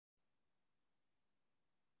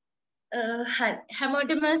හරි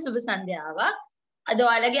හැමෝටම සුබ සන්ධ්‍යාවක්. අද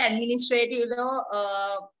ඔයාලගේ ඇඩ්මිනිස්ට්‍රේටිව් ලෝ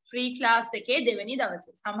ෆ්‍රී ක්ලාස් එකේ දෙවෙනි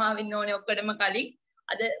දවසේ. සමා වෙන්න ඕනේ ඔක්කොටම කලින්.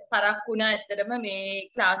 අද පරක් වුණා ඇත්තටම මේ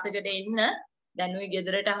ක්ලාස් එකට එන්න. දැනුයි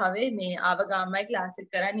ගෙදරට ආවේ මේ ආව ගාමයි ක්ලාස්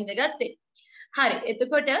එක කරන් ඉඳගත්තේ. හරි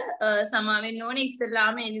එතකොට සමා වෙන්න ඕනේ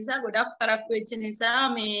ඉස්සෙල්ලාම ඒ නිසා ගොඩක් පරක් වෙච්ච නිසා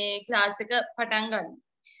මේ ක්ලාස් එක පටන් ගන්න.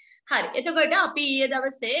 හරි එතකොට අපි ඊයේ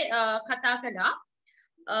දවසේ කතා කළා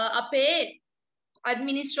අපේ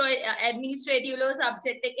administrative law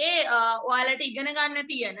subject එකේ ඔයාලට ඉගෙන ගන්න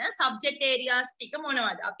තියෙන subject areas ටික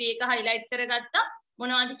මොනවද? අපි ඒක highlight කරගත්තා.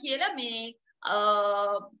 මොනවද කියලා මේ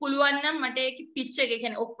පුළුවන් නම් මට ඒක pitch එක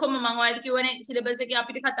කියන්නේ ඔක්කොම මම ඔයාලට කියවනේ syllabus එකේ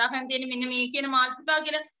අපිට කතා කරන්න තියෙන මෙන්න මේ කියන මාතෘකා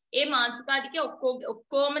කියලා. ඒ මාතෘකා ටිකේ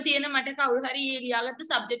ඔක්කොම තියෙන මට කවුරු හරි ලියාගත්ත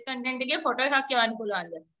subject content එකේ photo එකක් යවන්න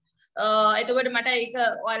පුළුවන්ද? එතකොට මට ඒක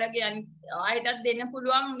ඔයාලගේ ආයතත් දෙන්න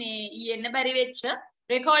පුළුවන් මේ ඊෙන්න බැරි වෙච්ච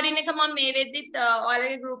රෙකෝඩින් එක මම මේ වෙද්දිත්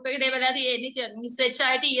ඔයාලගේ group එකට එවලා තියෙන්නේ මිස් වෙච්ච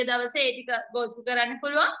අයට ඊයේ දවසේ ඒ ටික go through කරන්න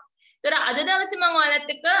පුළුවන්. ඒතර අද දවසේ මම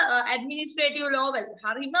ඔයාලත් එක්ක administrative law වල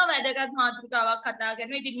හරිම වැදගත් මාතෘකාවක් කතා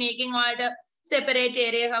කරනවා. ඉතින් මේකෙන් ඔයාලට separate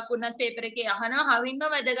area එකක් වුණත් paper එකේ අහනවා. හරිම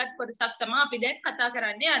වැදගත් කොටසක් තමයි අපි දැන් කතා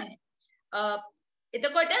කරන්න යන්නේ.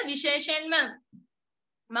 එතකොට විශේෂයෙන්ම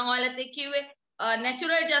මම ඔයාලත් එක්ක කිව්වේ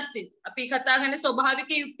natural justice අපි කතා කරන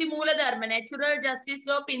ස්වභාවික යුක්ති මූලධර්ම natural justice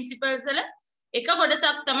law principles වල එක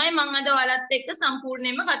කොටසක් තමයි මම අද ඔයාලත් එක්ක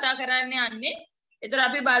සම්පූර්ණයෙන්ම කතා කරන්න යන්නේ. ඒතර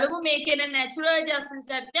අපි බලමු මේ කියන natural justice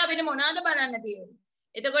එකේ අපිට මොනවද බලන්න තියෙන්නේ.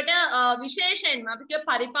 එතකොට විශේෂයෙන්ම අපි කිය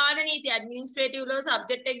පරිපාලන නීති administrative law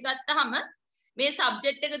subject එක ගත්තාම මේ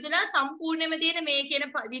subject එක තුල සම්පූර්ණයෙන්ම තියෙන මේ කියන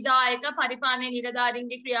විධායක පරිපාලන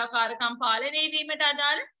නිලධාරීන්ගේ ක්‍රියාකාරකම් පාලනය වීමට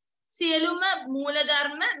අදාළ සියලුම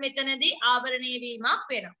මූලධර්ම මෙතනදී ආවරණය වීමක්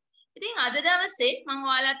වෙනවා. ඉතින් අද දවසේ මම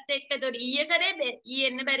ඔයාලත් එක්ක ඒතකොට ඊයේ කරේ ඊයේ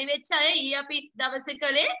එන්න බැරි වෙච්ච අය ඊයේ අපි දවසේ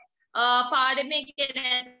කළේ පාඩමේ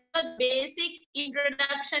කියන බේසික්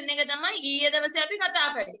ඉන්ට්‍රොඩක්ෂන් එක තමයි ඊයේ දවසේ අපි කතා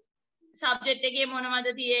කරේ. සබ්ජෙක්ට් එකේ මොනවද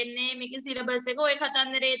තියෙන්නේ මේකේ සිලබස් එක ඔය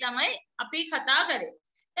කතන්දරේ තමයි අපි කතා කරේ.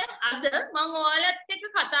 දැන් අද මම ඔයාලත් එක්ක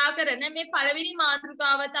කතා කරන මේ පළවෙනි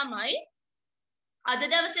මාතෘකාව තමයි අද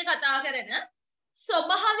දවසේ කතා කරන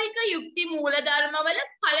ස්වභාවික යුක්ති මූලධර්මවල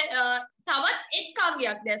තවත් එක්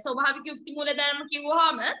අංගයක්. දැන් ස්වභාවික යුක්ති මූලධර්ම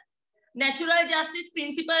කිව්වහම natural justice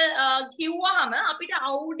principle කිව්වහම අපිට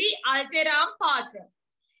audi alteram pater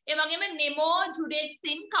ඒ වගේම nemo judex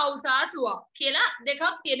in causa sua කියලා දෙකක්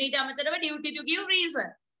තියෙන. ඊට අමතරව duty to give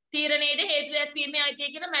reason තීරණයට හේතු දැක්වීමේ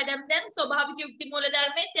අයිතිය කියලා මැඩම් දැන් ස්වභාවික යුක්ති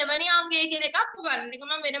මූලධර්මයේ දෙවැනි අංගය කියන එකක් උගන්වන එක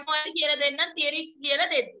මම වෙනම කියලා දෙන්නම් theory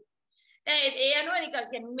කියලා දෙන්න. ඒ අනුව නිකන්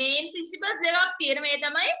කියන්නේ main principles දෙකක් තියෙනවා. මේ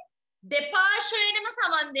තමයි දෙපාර්ශ්වයටම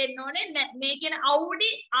සමන් දෙන්න ඕනේ මේ කියන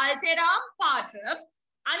audi alteram pater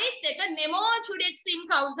අනිත් එක nemo judex in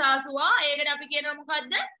causa sua ඒකට අපි කියනවා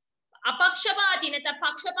මොකද්ද අපක්ෂපාතී නැත්නම්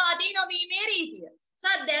පක්ෂපාතී නොවීමේ රීතිය.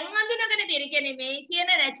 දැන් අඳුනගෙන තියෙන කියන්නේ මේ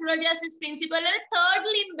කියන natural justice principle වල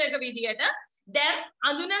third limb එක විදියට දැන්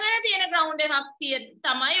අඳුනගෙන තියෙන ground එකක්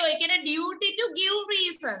තමයි ඔය කියන duty to give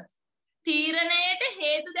reasons තීරණයට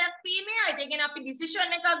හේතු දැක්වීමේ අයිතිය. කියන්නේ අපි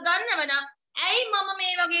decision එකක් ගන්නව නම් ඇයි මම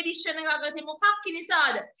මේ වගේ decision එකක් ගත්තේ මොකක්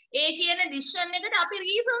නිසාද? ඒ කියන decision එකට අපි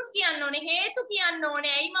reasons කියන්න ඕනේ, හේතු කියන්න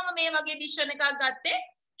ඕනේ. ඇයි මම මේ වගේ decision එකක් ගත්තේ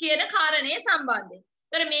කියන කාරණේ සම්බන්ධයෙන්.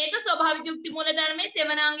 ඒතර මේක ස්වභාවික යුක්ති මූලධර්මයේ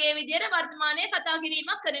තෙවනාංගයේ විදියට වර්තමානයේ කතා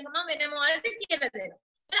කිරීමක් කරන මම වෙනම වලට කියලා දෙනවා.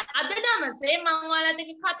 අද දවසේ මම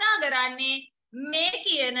ඔයාලට කතා කරන්නේ මේ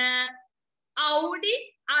කියන audi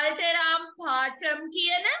alteram pater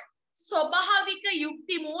කියන ස්වභාවික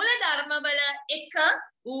යුක්ති මූලධර්මවල එක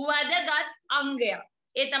වැදගත් අංගයක්.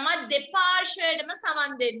 ඒ තමයි දෙපාර්ශ්වයටම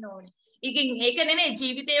සමන් දෙන්න ඕනේ. ඒක නෙනේ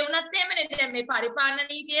ජීවිතේ වුණත් එහෙමනේ. දැන් මේ පරිපාලන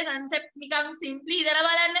නීතියේ concept නිකන් simply ඉදලා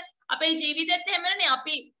බලන්න. අපේ ජීවිතෙත් එහෙමනේ.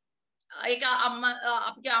 අපි ඒක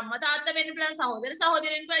අපේ අම්මා තාත්තා වෙන්න පුළුවන්, සහෝදර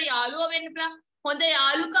සහෝදරියන් වෙන්න පුළුවන්, යාළුවෝ වෙන්න පුළුවන්. හොඳ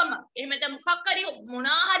යාළුකම. එහෙම නැත්නම් මොකක් හරි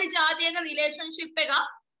මොනවා හරි જાතියක රිලේෂන්ෂිප් එකක්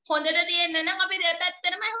හොඳට තියෙන්න නම් අපි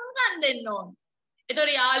දෙපැත්තටම හුඟන් දෙන්න ඕනේ.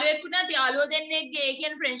 ඒතකොට යාළුවෙක් වුණත් යාළුවෝ දෙන්නෙක්ගේ ඒ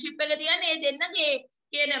කියන ෆ්‍රෙන්ඩ්ෂිප් එක තියන්නේ ඒ දෙන්නගේ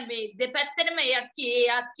කියන මේ දෙපැත්තටම එයත්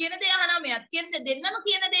කියන දේ අහනවා මෙයත් කියන දෙන්නම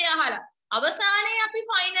කියන දේ අහලා අවසානයේ අපි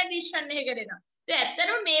ෆයිනල් ඩිසිෂන් එකකට එනවා. ඒ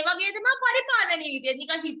ඇත්තටම මේ වගේ තමයි පරිපාලන නීතිය.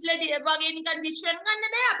 නිකන් හිට්ලර් වගේ නිකන් ඩිසිෂන්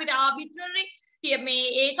ගන්න බෑ අපිට. ආබිට්‍රරි මේ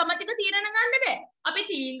ඒකමතික තීරණ ගන්න බෑ. අපි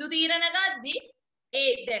තීන්දුව තීරණ ගද්දී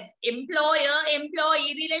ඒ දැන් employer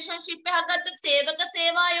employee relationship එකක් ගත්තොත් සේවක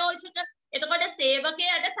සේවා යෝජක එතකොට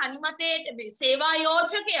සේවකයාට තනිමතේ සේවා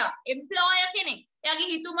යෝජකයා employer කෙනෙක් එයාගේ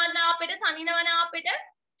හිතුමනාපෙට තනිනවනාපෙට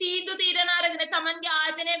තීන්දුව තීරණ අරගෙන තමන්ගේ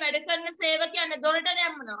ආයතනයේ වැඩ කරන සේවකයන් දොරට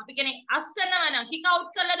දැම්මනවා අපි කියන්නේ අස්තනවනම් කික්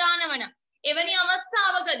අවුට් කරලා දානවනම් එවැනි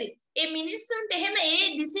අවස්ථාවකදී ඒ මිනිස්සුන්ට එහෙම ඒ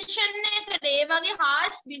ඩිසිෂන් එකට ඒ වගේ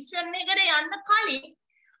හාර්ෂ් ඩිසිෂන් එකකට යන්න කලින්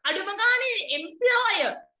අඩුම ගානේ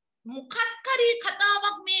employer මොකක් හරි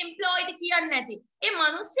කතාවක් මේ employee කියන්නේ නැති. ඒ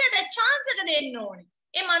මිනිස්සයාට chance එක දෙන්න ඕනේ.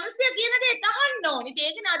 ඒ මිනිස්සයා කියන දේ අහන්න ඕනේ.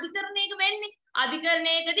 ඒකනේ අධිකරණයක වෙන්නේ.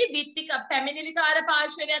 අධිකරණයකදී විත්තික පැමිණිලිකාර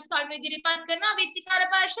පාර්ශවයත් කරුණු ඉදිරිපත් කරනවා, විත්තිකාර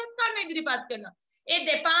පාර්ශවයත් කරුණු ඉදිරිපත් කරනවා. ඒ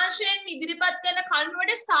දෙපාර්ශ්වයෙන් ඉදිරිපත් කරන කරුණු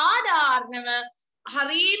වලට සාධාරණව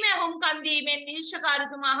හරීම හොම් කන්දීමෙන්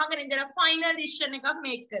නිශ්චකාරතුමා අහගෙන ඉඳලා ෆයිනල් ඩිසිෂන් එකක්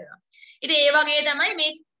මේක් කරනවා. ඉතින් ඒ වගේ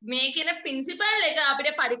තමයි මේ කියන ප්‍රින්සිපල් එක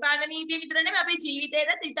අපිට පරිපාලන නීතිය විතර නෙමෙයි අපේ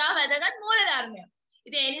ජීවිතේට ඉතා වැදගත් මූලධර්මයක්.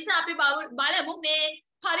 ඉතින් ඒ නිසා අපි බලමු මේ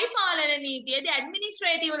පරිපාලන නීතියේදී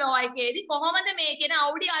ඇඩ්මිනිස්ට්‍රේටිව් ලෝ එකේදී කොහොමද මේ කියන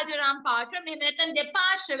අවුඩි අල්ටරාම් පාර්ශ්ව මෙහෙම නැත්නම්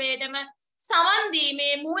දෙපාර්ශ්වයටම සවන්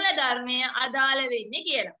දීමේ මූලධර්මය අදාළ වෙන්නේ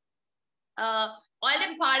කියලා.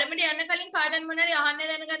 ඔයාලට පාඩමට යන්න කලින් කාටවත් මොනවාරි අහන්න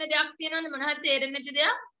දැනගන්න දෙයක් තියෙනවද මොනවාරි තේරෙන්නේ නැති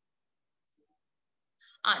දෙයක්?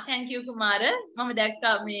 thank you කුමාර මම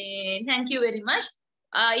දැක්කා මේ thank you very much.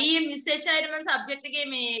 ඊයේ විශේෂයෙන් මම සබ්ජෙක්ට් එකේ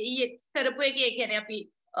මේ ඊයේ කරපු එකේ කියන්නේ අපි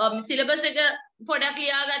සිලබස් එක පොඩක්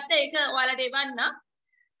ලියාගත්ත ඒක ඔයාලට එවන්න.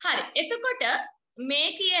 හරි. එතකොට මේ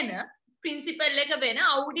කියන ප්‍රින්සිපල් එක වෙන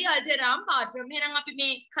අවුඩි අල්ටරාම් පාර්ශ්ව. එහෙනම් අපි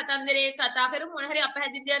මේ කතන්දරේ කතා කරමු මොන හරි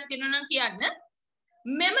අපහැදිලි දෙයක් තියෙනවා නම් කියන්න.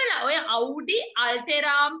 මෙම ඔය අවුඩි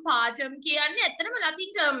අල්ටරාම් පාර්ශ්ව කියන්නේ ඇත්තටම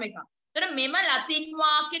ලතින් ටර්ම් එකක්. ඒතර මෙම ලතින්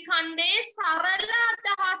වාක්‍ය ඛණ්ඩයේ සරල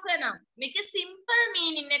අදහස නම් මේකේ සිම්පල්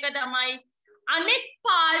මීනින් එක තමයි අනෙක්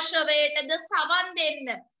පාර්ශවයටද සවන් දෙන්න.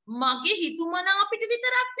 මගේ හිතුමනා අපිට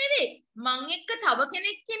විතරක් නෙවෙයි මං එක්ක තව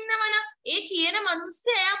කෙනෙක් ඉන්නවනම් ඒ කියන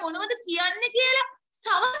මිනිස්සයා මොනවද කියන්නේ කියලා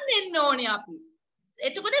සවන් දෙන්න ඕනේ අපි.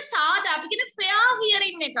 එතකොට අපි කියන ෆෙයා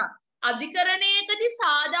හියරින් එක අධිකරණයකදී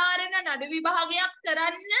සාධාරණ නඩු විභාගයක්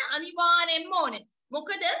කරන්න අනිවාර්යෙන්ම ඕනේ.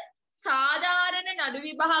 මොකද සාධාරණ නඩු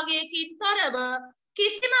විභාගයකින් තොරව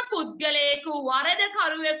කිසිම පුද්ගලයෙකු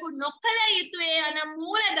වරදකරුවෙකු නොකළ යුතුය යන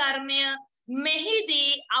මූල ධර්මය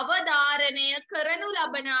මෙහිදී අවධාරණය කරනු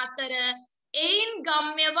ලබන අතර එයින්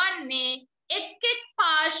ගම්‍ය වන්නේ එක්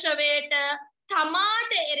පාර්ශවයට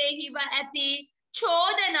තමාට එරෙහිව ඇති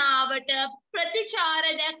චෝදනාවට ප්‍රතිචාර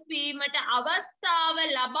දැක්වීමට අවස්ථාව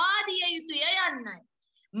ලබා දිය යුතුය යන්නයි.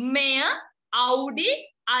 මෙය අවුඩි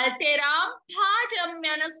අල්ටරාම් පාර්ශ්ව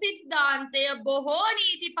යන සිද්ධාන්තය බොහෝ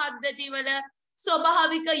නීති පද්ධතිවල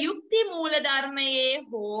ස්වභාවික යුක්ති මූල ධර්මයේ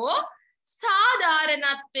හෝ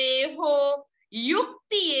සාධාරණත්වයේ හෝ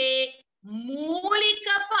යුක්තියේ මූලික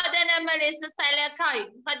පදනම ලෙස සැලකයි.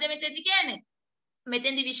 මොකද මෙතෙන්දි කියන්නේ?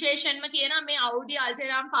 මෙතෙන්දි විශේෂයෙන්ම කියනවා මේ අවුඩි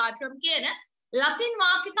අල්ටරාම් පාර්ශ්ව කියන ලතින්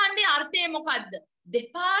වාක්‍ය ඛණ්ඩයේ අර්ථය මොකද්ද?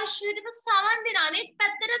 දෙපාර්ශ්වයටම සවන් දෙන අනෙක්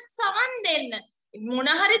පැත්තට සවන් දෙන්න.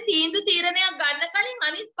 මොන හරි තීරණයක් ගන්න කලින්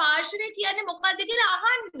අනිත් පාර්ශ්වය කියන්නේ මොකද්ද කියලා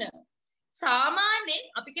අහන්න. සාමාන්‍යයෙන්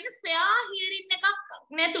අපි කියන ෆෙයා හියරින් එකක්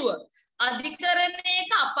නැතුව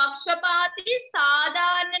අධිකරණයක අපක්ෂපාතී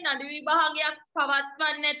සාධාරණ නඩු විභාගයක්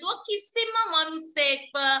පවත්වන්නේ නැතුව කිසිම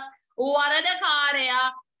මිනිසෙක්ව වරදකාරයා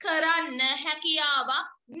කරන්න හැකියාවක්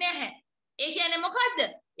නැහැ. ඒ කියන්නේ මොකද්ද?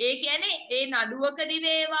 ඒ කියන්නේ ඒ නඩුවකදී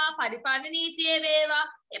වේවා පරිපාලන නීතියේ වේවා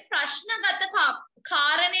ඒ ප්‍රශ්නගත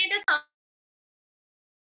කාරණේට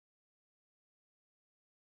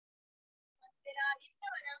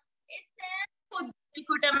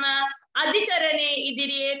කුටම අධිකරණයේ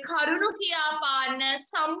ඉදිරියේ කරුණු කියා පාන්න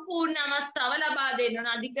සම්පූර්ණ අවස්ථාව ලබා දෙන්න ඕන.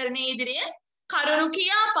 අධිකරණයේ ඉදිරියේ කරුණු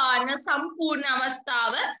කියා පාන්න සම්පූර්ණ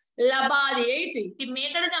අවස්ථාව ලබා දිය යුතුයි. ඉතින්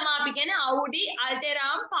මේකට තමයි අපි කියන්නේ අවුඩි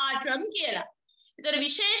අල්ටරාම් පාර්ශ්ව කියලා. ඒතර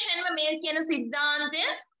විශේෂයෙන්ම මේ කියන સિદ્ધාන්තය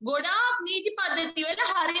ගොඩාක් නීති පද්ධති වල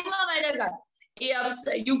හරිම වැදගත්. ඒ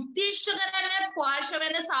යුක්තිෂ්ඨ කරන්න, පාර්ශ්ව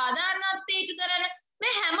වෙන සාධාරණත්වයට කරන්න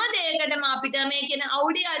මේ හැම දෙයකටම අපිට මේ කියන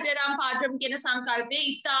අවුඩි අල්ටරාම් පාර්ශ්ව කියන සංකල්පය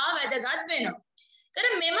ඉතා වැදගත් වෙනවා. ඒතර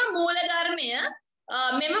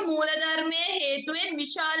මෙම මූලධර්මයේ හේතුවෙන්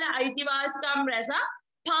විශාල අයිතිවාසිකම් රැසක්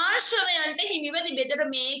පාර්ශ්වයන්ට හිමිව තිබෙතර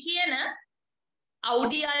මේ කියන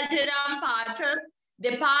අවුඩි අල්ටරාම් පාර්ශ්ව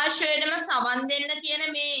දෙපාර්ශ්වයටම සවන් දෙන්න කියන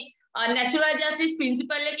මේ natural justice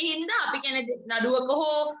principle එකේ හින්දා අපි කියන්නේ නඩුවක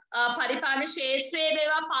හෝ පරිපාලන ශාස්ත්‍රයේ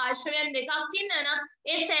වේවා පාර්ශ්වයන් දෙකක් ඉන්නනම්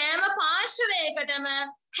ඒ සෑම පාර්ශ්වයකටම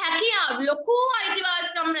හැකියාව ලොකු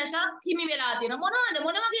අයිතිවාසිකම් රැසක් හිමි වෙලා තියෙනවා.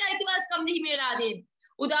 මොන වගේ අයිතිවාසිකම්ද හිමි වෙලා තියෙන්නේ?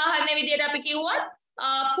 උදාහරණ විදියට අපි කිව්වොත්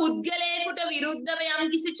පුද්ගලයෙකුට විරුද්ධව යම්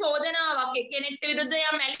කිසි චෝදනාවක් කෙනෙක්ට විරුද්ධව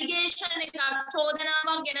යම් ඇලිගේෂන් එකක්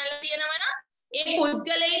චෝදනාවක් ගෙනල්ලා තියෙනවා නම් ඒ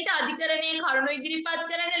පුද්ගලයන්ට අධිකරණයේ කරුණු ඉදිරිපත්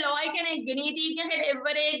කරන්න ලෝය කෙනෙක්ගේ නීතිඥ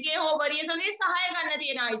කෙනෙක්වරේගේ හෝ වරියකගේ සහාය ගන්න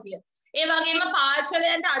තියෙන අයිතිය. ඒ වගේම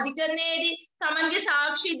පාර්ශවයන්ට අධිකරණයේදී තමන්ගේ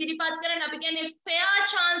සාක්ෂි ඉදිරිපත් කරන්න අපි කියන්නේ fair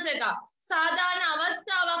chance එකක්. සාධාරණ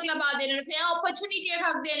අවස්ථාවක් ලබා දෙන්න fair opportunity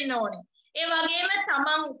එකක් දෙන්න ඕනේ. ඒ වගේම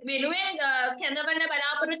තමන් වෙනුවෙන් කැඳවන්න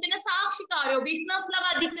බලාපොරොත්තු වෙන සාක්ෂිකාරයෝ විට්නස්ලා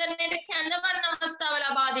අධිකරණයට කැඳවන්න අවස්ථාව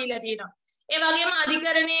ලබා දීලා තියෙනවා. ඒ වගේම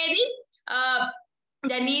අධිකරණයේදී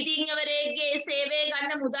දැන් නීතිඥවරයෙක්ගේ සේවය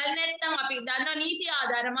ගන්න මුදල් නැත්නම් අපි දන්නවා නීති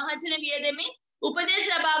ආධාර මහජන වියදමේ උපදේශ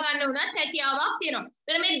ලබා ගන්න උනත් හැකියාවක් තියෙනවා.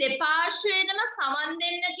 ඒතර මේ දෙපාර්ශ්වයටම සවන්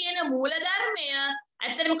දෙන්න කියන මූලධර්මය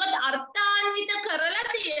ඇත්තටම මොකද අර්ථාන්විත කරලා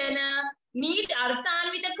තියෙන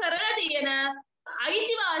අර්ථාන්විත කරලා තියෙන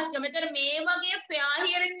අයිතිවාසිකම. ඒතර මේ වගේ ෆෙයා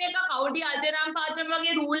හියරින් එක කවුඩි අල්ටරම් පාත්‍රම්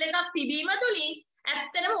වගේ රූල් එකක් තිබීම තුලින්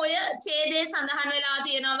ඇත්තටම ඔය ඡේදයේ සඳහන් වෙලා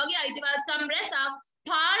තියෙනවා වගේ අයිතිවාසිකම් රැසක්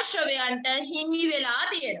පාර්ශවයන්ට හිමි වෙලා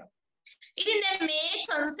තියෙනවා. ඉතින් දැන් මේ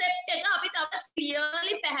concept එක අපි තව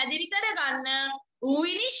clearly පැහැදිලි කරගන්න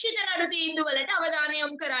විනිශ්චිත නඩු තීන්දුව වලට අවධානය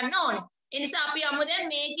යොමු කරන්න ඕනේ. ඒ නිසා අපි යමු දැන්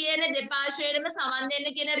මේ කියන දෙපාර්ශ්වයටම සමන් දෙන්න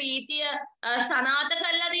කියන රීතිය සනාථ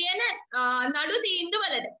කරලා තියෙන නඩු තීන්දුව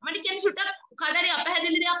වලට. මට කියන්න සුට්ටක් කඩරි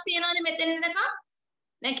අපැහැදිලි දෙයක් තියෙනවද මෙතන එනකම්?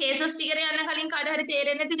 දැන් කේසස් ටිකට යන්න කලින් කඩ හරි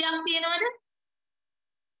තේරෙන්නේ නැති දෙයක් තියෙනවද?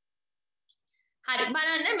 හරි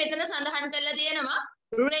බලන්න මෙතන සඳහන් කරලා තියෙනවා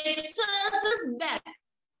Rex versus Beck.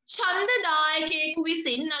 ඡන්දදායකයෙකු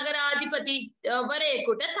විසින් නගරාධිපති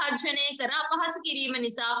වරයෙකුට තර්ජනය කර අපහාස කිරීම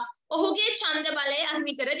නිසා ඔහුගේ ඡන්ද බලය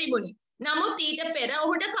අහිමි කර තිබුණි. නමුත් ඊට පෙර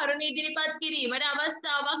ඔහුට කරුණ ඉදිරිපත් කිරීමට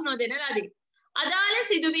අවස්ථාවක් නොදෙන ලදී. අදාළ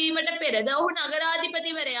සිදුවීමට පෙරද ඔහු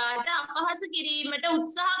නගරාධිපතිවරයාට අපහාස කිරීමට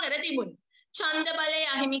උත්සාහ කර තිබුණි. ඡන්ද බලය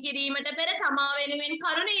අහිමි කිරීමට පෙර තමා වෙනුවෙන්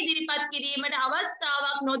කරුණ ඉදිරිපත් කිරීමට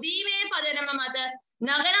අවස්ථාවක් නොදීමේ පදනම මත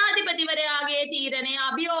නගරාධිපතිවරයාගේ තීරණය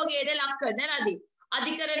අභියෝගයට ලක් කරන ලදී.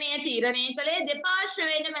 අධිකරණය තීරණය කළේ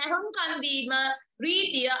දෙපාර්ශ්වයටම ඇහුම්කන් දීම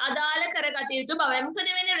රීතිය අදාළ කරගත යුතු බවයි.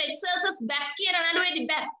 මොකද වෙන්නේ Rex versus Beck කියන නඩුවේදී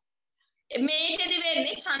Beck මේකෙදි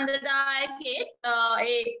වෙන්නේ ඡන්දදායකේ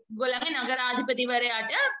ඒ ගොල්ලන්ගේ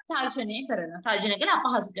නගරාධිපතිවරයාට තර්ජනය කරනවා. තර්ජනය කරලා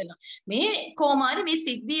අපහාස කරනවා. මේ කොමාරි මේ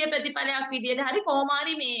සිද්ධියේ ප්‍රතිඵලයක් විදියට හරි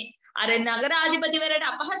කොමාරි මේ අර නගරාධිපතිවරයාට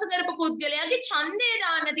අපහාස කරපු පුද්ගලයාගේ ඡන්දේ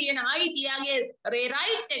දාන්න තියෙන අයිතියගේ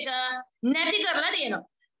රයිට් එක නැති කරලා දෙනවා.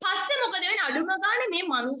 පස්සේ මොකද වෙන්නේ අඩුම ගානේ මේ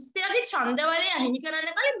මිනිස්යාගේ ඡන්දවලය අහිමි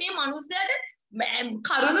කරන්න කලින් මේ මිනිස්යාට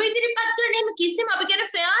කරුණු ඉදිරිපත් කරන්න එහෙම කිසිම අපි කියන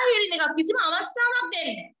ෆෙයා හියරින් එකක් කිසිම අවස්ථාවක්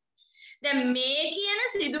දෙන්නේ නැහැ. දැන් මේ කියන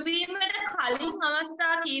සිදුවීමට කලින්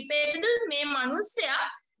අවස්ථා කීපයකදී මේ මිනිස්යා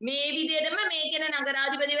මේ විදිහටම මේ කියන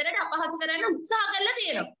නගරාධිපතිවරයාට අපහාස කරන්න උත්සාහ කරලා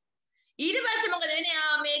තියෙනවා. ඊට පස්සේ මොකද වෙන්නේ?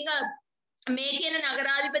 මේක මේ කියන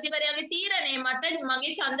නගරාධිපතිවරයාගේ තීරණය මට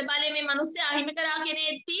මගේ ඡන්ද බලය මේ මිනිස්සයා අහිමි කරා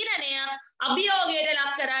කියන තීරණය අභියෝගයට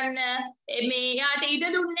ලක් කරන්න මේ යාට ඉඩ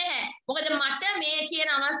දුන්නේ නැහැ. මොකද මට මේ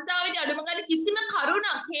කියන අවස්ථාවේදී අඩුම ගානේ කිසිම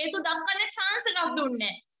කරුණක් හේතු දක්වන්න chance එකක්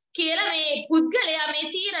දුන්නේ නැහැ කියලා මේ පුද්ගලයා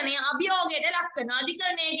මේ තීරණය අභියෝගයට ලක් කරනවා.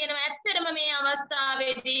 අධිකරණය කියනවා ඇත්තටම මේ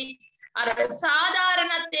අවස්ථාවේදී අර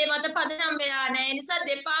සාධාරණත්වයේ මත පදනම් වෙලා නැහැ. ඒ නිසා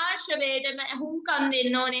දෙපාර්ශ්වයටම අහුම්කම්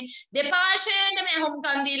දෙන්න ඕනේ. දෙපාර්ශ්වයටම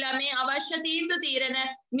අහුම්කම් දීලා මේ අවශ්‍ය තීන්දුව තීරණ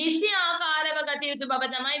නිසි ආකාරව ගත යුතු බව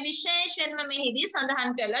තමයි විශේෂයෙන්ම මෙහිදී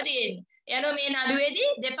සඳහන් කරලා තියෙන්නේ. එනවා මේ නඩුවේදී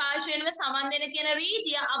දෙපාර්ශ්වයෙන්ම සමන් දෙන කියන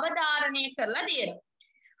රීතිය අවධාරණය කරලා තියෙනවා.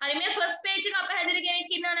 හරි මේ ෆස්ට් පේජ් එක අපහැදිලි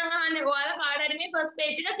කෙනෙක් ඉන්නවා නම් අහන්න. ඔයාලා කාට හරි මේ ෆස්ට්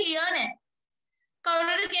පේජ් එක ක්ලියර් නැහැ.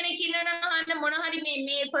 කවුරුහරි කෙනෙක් ඉන්නවා නම් අහන්න මොන හරි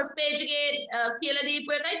මේ ෆස්ට් පේජ් එකේ කියලා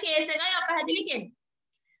දීපු එකයි කේස් එකයි අපහැදිලි කෙනෙක්.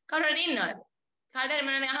 කවුරු හරි ඉන්නවද? කාට හරි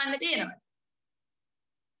මොනවද අහන්න තියෙනවද?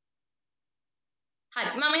 හරි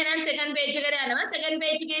මම එහෙනම් සෙකන්ඩ් පේජ් එකට යනවා. සෙකන්ඩ්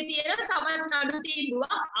පේජ් එකේ තියෙන තවත් නඩු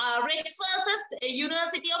තීන්දුවක් Rex versus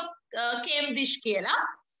University of Cambridge කියලා.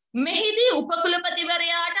 මෙහිදී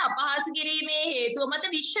උපකුලපතිවරයාට අපහාස කිරීමේ හේතුව මත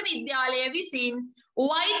විශ්වවිද්‍යාලය විසින්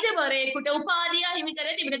වෛද්‍යවරයෙකුට උපාධිය අහිමි කර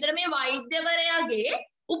තිබෙනතර මේ වෛද්‍යවරයාගේ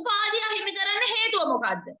උපාධිය අහිමි කරන්න හේතුව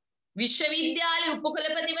මොකද්ද? විශ්වවිද්‍යාලයේ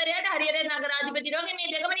උපකුලපතිවරයාට හරියට නගරාධිපතිවරයා වගේ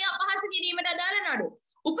මේ දෙකම අපහාස කිරීමට අදාළ නඩු.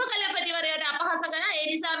 උපකුලපතිවරයාට අපහාස කරන ඒ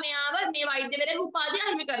නිසා මෙයාව මේ වෛද්‍යවරයාගේ උපාධිය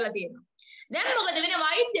අහිමි කරලා තියෙනවා. දැන් මොකද වෙන්නේ?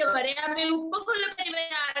 වෛද්‍යවරයා මේ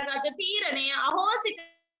උපකුලපතිවරයා අරගත තීරණය අහෝසි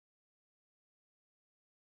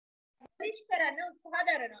කරන්න උත්සාහ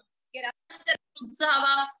දරනවා. උත්සාහව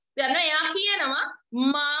කරන එයා කියනවා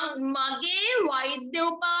මගේ වෛද්‍ය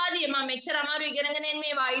උපාධිය මම මෙච්චර අමාරු ඉගෙනගෙන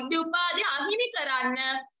මේ වෛද්‍ය උපාධිය අහිමි කරන්න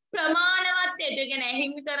ප්‍රමාණවත් හේතු. ඒ කියන්නේ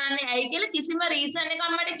අහිමි කරන්නේ ඇයි කියලා කිසිම රීසන් එකක්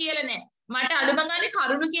මට කියලා නැහැ. මට අඩුම ගානේ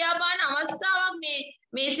කරුණු කියාපාන අවස්ථාවක්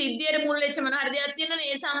මේ සිද්ධියට මුල් වෙච්ච මොන හරි දෙයක්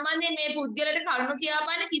තියෙනවනේ ඒ සම්බන්ධයෙන් මේ පුද්ගලයාට කරුණු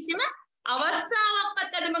කියාපාන කිසිම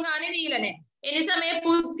අවස්ථාවක්වත් අඩුම ගානේ දීලා නැහැ. ඒ නිසා මේ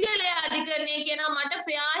පුද්ගලයා අධිකරණය කියනවා මට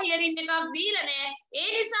ෆෙයා හියරින් එකක් දීලා නැහැ. ඒ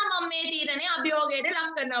නිසා මම මේ තීරණය අභියෝගයට ලක්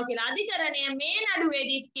කරනවා කියලා. අධිකරණය මේ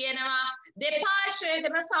නඩුවේදීත් කියනවා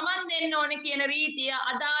දෙපාර්ශ්වයටම සමන් දෙන්න ඕනේ කියන රීතිය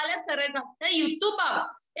අදාළ කරගත යුතු බව.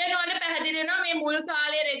 එනවනේ පැහැදිලි වෙනවා මේ මුල්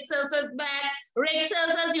කාලයේ Rex versus Beck, Rex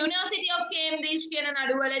versus University of Cambridge කියන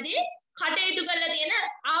නඩුවලදී කටයුතු කරලා තියෙන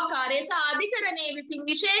ආකාරය සාධිකරණයේ විසින්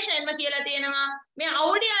විශේෂයෙන්ම කියලා තියෙනවා මේ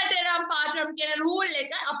අවුඩි අල්ටරම් පාටම් කියන රූල්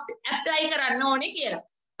එක ඇප්ලයි කරන්න ඕනේ කියලා.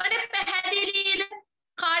 මට පැහැදිලිද?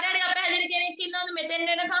 කාට හරි අපහැදිලි කෙනෙක් ඉන්නවද මෙතෙන්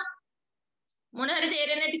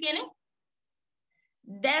තේරෙන්නේ නැති කෙනෙක්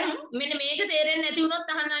දැන් මෙන්න මේක තේරෙන්නේ නැති වුණොත්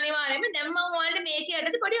අහන්න අනිවාර්යයෙන්ම දැන් මම ඔයාලට මේකේ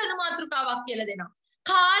යටතේ පොඩි අනුමාතෘකාවක් කියලා දෙනවා.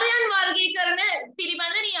 කාර්යයන් වර්ගීකරණ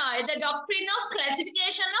පිළිබඳ න්‍යාය. The doctrine of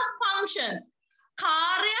classification of functions.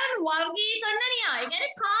 කාර්යයන් වර්ගීකරණ න්‍යාය.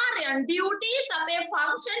 කියන්නේ කාර්යයන් duties අපේ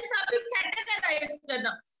functions අපි categorize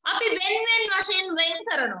කරනවා. අපි වෙන වශයෙන් වෙන්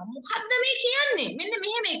කරනවා. මොකද්ද මේ කියන්නේ? මෙන්න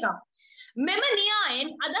මෙහෙම එකක්. මෙම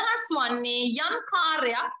න්‍යායෙන් අදහස් වන්නේ යම්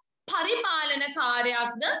කාර්යයක් පරිපාලන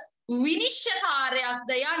කාර්යයක්ද විනිශ්චය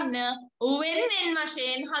කාර්යයක්ද යන්න වෙන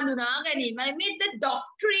වශයෙන් හඳුනා ගැනීමයි මේ the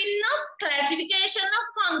doctrine of classification of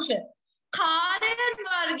function. කාර්යයන්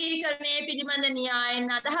වර්ගීකරණය පිළිබඳ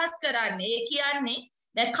න්‍යායෙන් අදහස් කරන්නේ ඒ කියන්නේ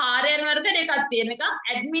දැන් කාර්යයන් වර්ග දෙකක් තියෙන එකක්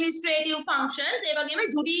administrative functions ඒ වගේම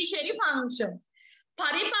judiciary functions.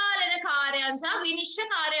 පරිපාලන කාර්යයන් සහ විනිශ්චය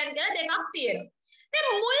කාර්යයන් කියලා දෙකක් තියෙනවා.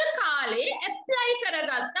 දැන් මුල් කාලේ ඇප්ලයි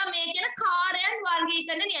කරගත්තා මේ කියන කාර්යයන්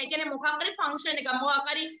වර්ගීකරණ න්‍යාය. කියන්නේ මොකක් හරි ෆන්ක්ෂන් එකක්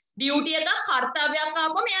මොකක් හරි ඩියුටි එකක් කර්තව්‍යයක්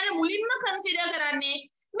ආවම එයාලා මුලින්ම කන්සිඩර් කරන්නේ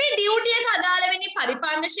මේ ඩියුටි එක අදාළ වෙන්නේ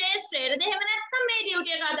පරිපාලන ශේෂ්ත්‍රයටද එහෙම නැත්නම් මේ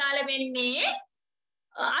ඩියුටි එක අදාළ වෙන්නේ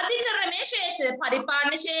අධිකරණයේ ශේෂ්ත්‍රය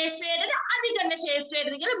පරිපාලන ශේෂ්ත්‍රයටද අධිකරණ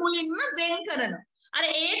ශේෂ්ත්‍රයටද කියලා මුලින්ම වෙන් කරනවා. අර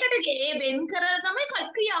ඒකට ඒ වෙන් කරලා තමයි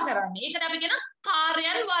ක්‍රියා කරන්නේ. ඒකට අපි කියන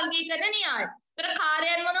කාර්යයන් වර්ගීකරණ න්‍යාය. ඒතර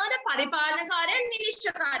කාර්යයන් මොනවද? පරිපාලන කාර්යයන්,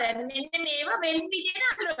 විනිශ්චය කාර්යයන්. මෙන්න මේවා වෙන් විදිහට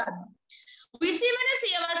අඳුර ගන්නවා. 20 වන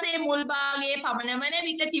සියවසේ මුල් භාගයේ පමණ වන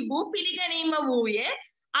විට තිබූ පිළිගැනීම වූයේ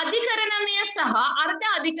අධිකරණමය සහ අර්ධ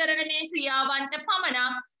අධිකරණමය ක්‍රියාවන්ට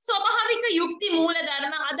පමණක් ස්වභාවික යුක්ති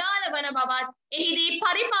මූලධර්ම අදාළ වන බවත් එහිදී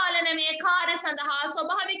පරිපාලනමය කාර්ය සඳහා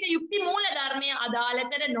ස්වභාවික යුක්ති මූලධර්මය අදාළ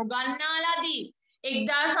කර නොගන්නා ලදී.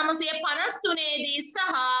 1953 දී සහ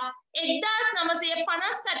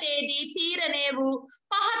 1958 දී තීරණය වූ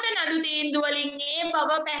පහත නඩු තීන්දුව වලින් ඒ බව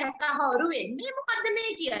පැහැදිලිවරු වෙන්නේ. මොකද්ද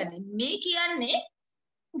මේ කියන්නේ? මේ කියන්නේ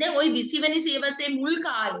දැන් ওই 20 වෙනි සියවසේ මුල්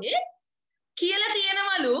කාලේ කියලා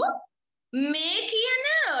තියෙනවලු මේ කියන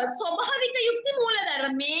ස්වභාවික යුක්ති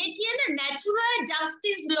මූලධර්ම මේ කියන natural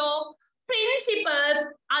justice law principles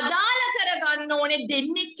අදාළ කරගන්න ඕනේ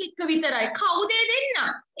දෙන්නෙක් එක්ක විතරයි. කවුද දෙන්න?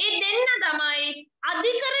 ඒ දෙන්න තමයි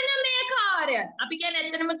අධිකරණමය කාර්යයන්. අපි කියන්නේ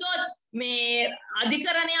ඇත්තටම කිව්වොත් මේ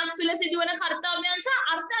අධිකරණයක් තුල සිදුවන කර්තව්‍යයන් සහ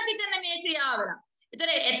අර්ධ අධිකරණමය ක්‍රියාවල.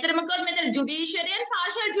 ඒතර ඇත්තටම කිව්වොත් මෙතන judiciary and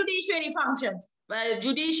partial judiciary functions.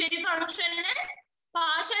 judiciary function and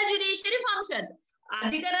partial judiciary functions.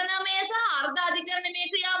 අධිකරණමය සහ අර්ධ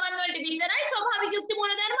අධිකරණමය ක්‍රියාවන් වලට විතරයි ස්වභාවික යුක්ති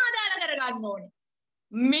මූලධර්ම අදාළ කරගන්න ඕනේ.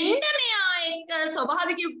 මෙන්න මෙයා එක්ක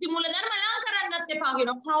ස්වභාවික යුක්ති මූලධර්ම ලං කරන්නත් එපා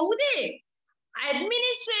කියනවා. කවුද?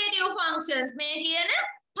 administrative functions මේ කියන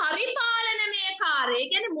පරිපාලනමය කාර්ය. ඒ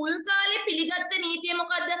කියන්නේ මුල් කාලේ පිළිගත්ත නීතිය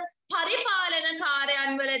මොකද්ද? පරිපාලන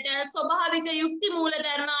කාර්යයන් වලට ස්වභාවික යුක්ති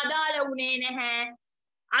මූලධර්ම අදාළ වුණේ නැහැ.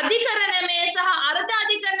 අධිකරණමය සහ අර්ධ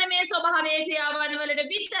අධිකරණමය ස්වභාවයේ ක්‍රියාවන් වලට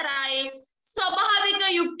විතරයි ස්වභාවික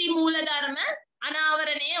යුක්ති මූලධර්ම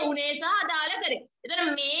අනාවරණය උනේ සහ අදාළ කරේ.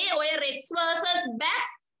 එතන මේ ඔය Rex versus Back,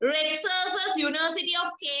 Rex versus University of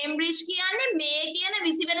Cambridge කියන්නේ මේ කියන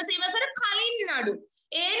 20 වෙනි සියවසට කලින් නඩු.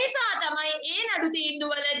 ඒ නිසා තමයි ඒ නඩු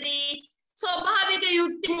තීන්දුවවලදී ස්වභාවික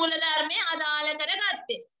යුක්ති මූලධර්මය අදාළ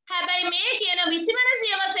කරගත්තේ. හැබැයි මේ කියන 20 වෙනි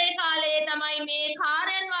සියවසේ කාලයේ තමයි මේ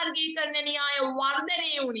කාර්යයන් වර්ගීකරණ න්‍යාය වර්ධනය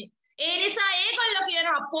වුනේ. ඒ නිසා ඒගොල්ලෝ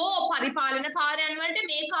කියනවා අපෝ පරිපාලන කාර්යයන් වලට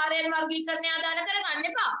මේ කාර්යයන් වර්ගීකරණය අදාළ කරගන්න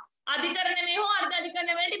එපා. අධිකරණමය හෝ අර්ධ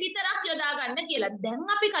අධිකරණ වලට විතරක් යොදා ගන්න කියලා.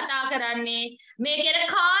 දැන් අපි කතා කරන්නේ මේ කියන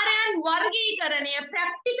කාර්යයන් වර්ගීකරණය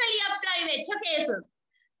ප්‍රැක්ටිකලි ඇප්ලයි වෙච්ච කේසස්.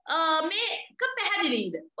 මේක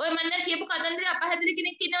පැහැදිලිද? ඔය මම දැන් කියපු කතන්දරේ අපහැදිලි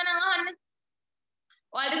කෙනෙක් ඉන්නව නම් අහන්න.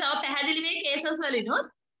 ඔයාලට තව පැහැදිලි වෙයි කේසස්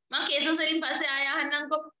වලිනුත්. මම කේසස් වලින් පස්සේ ආය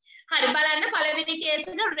අහන්නම්කෝ. හරි බලන්න පළවෙනි කේස්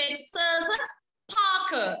එක Rex versus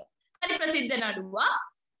Parker. හරි ප්‍රසිද්ධ නඩුවක්.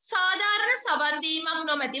 සාධාරණ සවන් දීමක්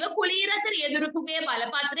නොමැතිව කුලීරත රියදුරුකුගේ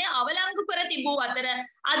බලපත්‍රය අවලංගු කර තිබූ අතර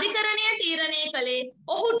අධිකරණය තීරණය කළේ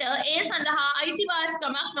ඔහුට ඒ සඳහා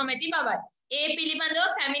අයිතිවාසිකමක් නොමැති බවයි. ඒ පිළිබඳව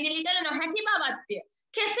පැමිණිලි කළ නොහැකි බවත්ය.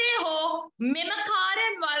 කෙසේ හෝ මෙම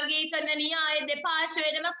කාර්යයන් වර්ගීකරණ න්‍යාය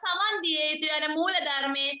දෙපාර්ශ්වයටම සවන් දිය යුතු යන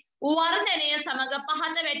මූලධර්මයේ වර්ධනය සමග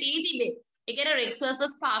පහත වැටී තිබේ. ඒ කියන්නේ Rex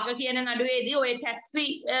versus Parker කියන නඩුවේදී ඔය ටැක්සි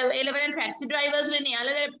එලෙවන ටැක්සි ඩ්‍රයිවර්ස් ලානේ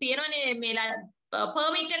යාළුවෝ තියෙනවනේ මේලා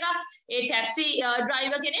permit එක ඒ ටැක්සි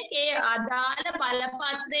ඩ්‍රයිවර් කෙනෙක් ඒ අදාළ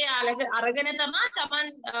බලපත්‍රය අරගෙන තමයි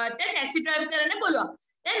Tamanට ටැක්සි ඩ්‍රයිව් කරන්න පුළුවන්.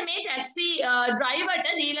 දැන් මේ ටැක්සි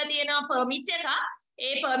ඩ්‍රයිවර්ට දීලා තියෙනවා permit එක.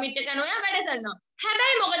 ඒ permit එක නෝයා වැඩ කරනවා.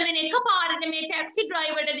 හැබැයි මොකද වෙන්නේ එකපාරට මේ ටැක්සි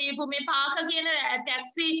ඩ්‍රයිවර්ට දීපු මේ පාක කියන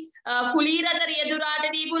ටැක්සි කුලීරත රියදුරාට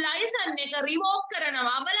දීපු ලයිසන් එක රිවෝක්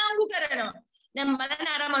කරනවා, අවලංගු කරනවා. දැන් බලන්න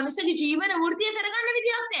අර මනුස්සගේ ජීවන වෘත්තිය කරගන්න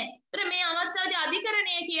විදියක් නැහැ. ඒතර මේ අවස්ථාවේදී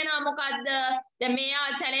අධිකරණය කියනවා මොකද්ද දැන් මෙයා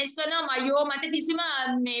චැලෙන්ජ් කරනවා අයියෝ මට කිසිම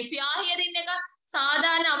මේ ෆියා හියරින් එක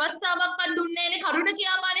සාධාරණ අවස්ථාවක්වත් දුන්නේ නැහැ කරුණ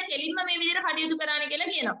කියාපානේ කෙලින්ම මේ විදිහට කටයුතු කරන්න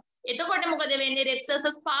කියලා කියනවා. එතකොට මොකද වෙන්නේ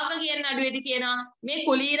රෙක්සස් පාක කියන නඩුවේදී කියනවා මේ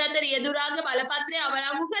කුලීරත රියදුරාගේ බලපත්‍රය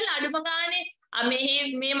අවලංගු කරලා අඩුම ගානේ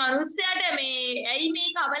මේ මිනිස්සයාට මේ ඇයි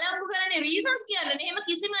මේක අවලංගු කරන්නේ රීසන්ස් කියන්නේ එහෙම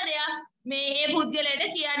කිසිම දෙයක් මේ පුද්ගලයාට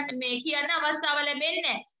කියන්න අවස්ථාව ලැබෙන්නේ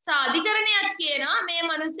නැහැ. සාධිකරණයත් කියනවා මේ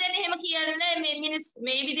මිනිස්සයන් එහෙම කියන්නේ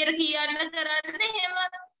මේ විදිහට කියන්න කරන්න එහෙම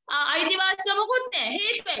අයිතිවාසිකමකුත් නැහැ.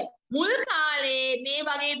 හේතුව මුල් කාලේ මේ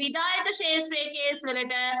වගේ විධායක ශාස්ත්‍රයේ කේස්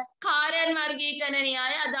වලට කාර්යයන් වර්ගීකරණ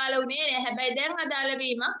න්‍යාය අදාළ වුණේ නැහැ. හැබැයි දැන් අදාළ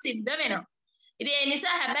වීමක් සිද්ධ වෙනවා. ඉතින් ඒ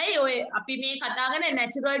නිසා හැබැයි ඔය අපි මේ කතා කරන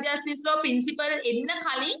natural justice law principle එන්න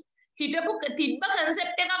කලින් තිබ්බ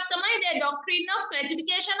concept එකක් තමයි the doctrine of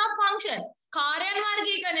classification of function. කාර්යයන්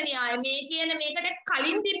වර්ගීකරණ න්‍යාය මේ කියන මේකට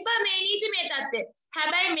කලින් තිබ්බ මේ නීතිමය தත්ත්වය.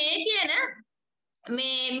 හැබැයි මේ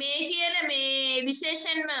කියන මේ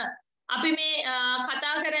විශේෂයෙන්ම අපි මේ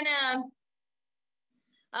කතා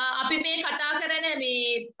කරන මේ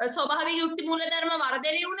ස්වභාවික යුක්ති මූලධර්ම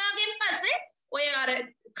වර්ධනය වුණාගෙන් පස්සේ ඔය අර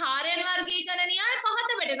කාර්යයන් වර්ගීකරණ න්‍යාය පහත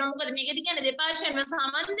වැටෙනවා. මොකද මේකෙදි කියන්නේ දෙපාර්ශ්වයෙන්ම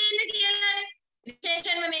සමන් දෙන්න කියලානේ.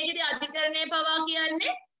 විශේෂයෙන්ම මේකෙදි අධිකරණය පවා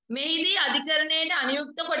කියන්නේ මෙහිදී අධිකරණයට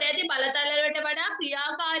අනුයුක්ත කොට ඇති බලතලවලට වඩා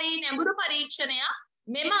ක්‍රියාකාරී නැඹුරු පරීක්ෂණයක්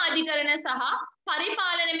මෙම අධිකරණ සහ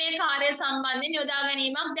පරිපාලනමය කාර්ය සම්බන්ධයෙන් යොදා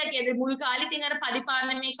ගැනීමක් දැකියද මුල් කාලේ ඉතින් අර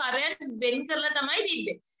පරිපාලනමය කාර්යයන් වෙන් කරලා තමයි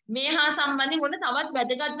තිබ්බේ. මේ හා සම්බන්ධයෙන් ඔන්න තවත්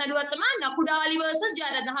වැදගත් නඩුවක් තමයි නකුඩාලි versus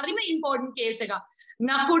ජයරත්න. හරිම ඉම්පෝටන්ට් කේස් එකක්.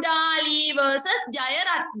 නකුඩාලි versus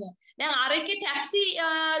ජයරත්න. දැන් අරකේ ටැක්සි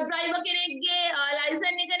ඩ්‍රයිවර් කෙනෙක්ගේ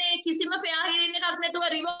ලයිසන් එකනේ කිසිම ෆෙයා හියරින් එකක් නැතුව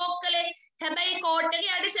රිවෝක් කළේ. හැබැයි කෝට්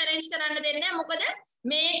එකේ යට චැලෙන්ජ් කරන්න දෙන්නේ නැහැ. මොකද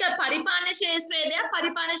මේක පරිපාලන ශාස්ත්‍රයේ දෙයක්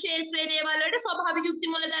පරිපාලන ශාස්ත්‍රයේ දේවල් වලට ස්වභාවික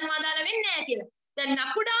යුක්ති මූලධර්ම අදාළ වෙන්නේ නැහැ කියලා. දැන්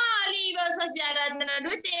නකුඩාලි versus ජයරත්න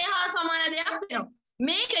නඩුවේ ඒ හා සමාන දෙයක් වෙනවා.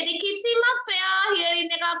 මේකෙදි කිසිම ෆෙයා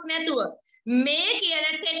හියරින් එකක් නැතුව මේ කියන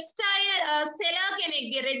ටෙක්ස්ටයිල් සෙලර්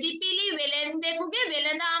කෙනෙක්ගේ රෙදිපිලි වෙළෙන්දෙකුගේ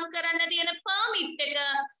වෙළඳාම් කරන්න තියෙන පර්මිට් එක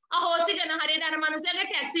අහෝසි කරන හරියට අර මනුස්සයාගේ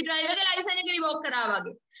ටැක්සි ඩ්‍රයිවර්ගේ ලයිසන් එක රිවෝක් කරා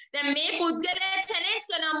වගේ. දැන් මේ පුද්ගලයා චැලෙන්ජ්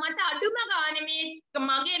කරනවා මට අඩුම ගානේ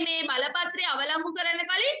මගේ මේ බලපත්‍රය අවලංගු කරන්න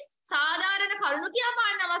කලින් සාධාරණ කරුණු කියා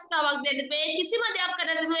පාන්න අවස්ථාවක් දෙන්න. මේ කිසිම දෙයක්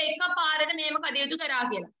කරන්න දුව එකපාරට මේම කටයුතු කරා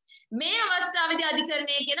කියලා. මේ අවස්ථාවේදී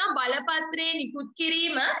අධිකරණය කියන බලපත්‍රයේ නිකුත්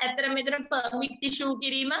කිරීම ඇත්තටම මෙතන පර්මිට් ඉෂුව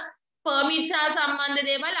කිරීම පර්මිට් සහ සම්බන්ධ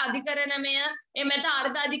දේවල් අධිකරණමය එමෙත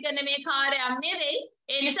අර්ධ අධිකරණමය කාර්යයක් නෙවෙයි.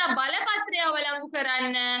 ඒ නිසා බලපත්‍රය අවලංගු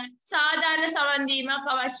කරන්න සාධාරණ සවන් දීමක්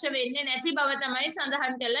අවශ්‍ය වෙන්නේ නැති බව තමයි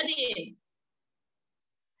සඳහන් කරලා තියෙන්නේ.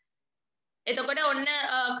 එතකොට ඔන්න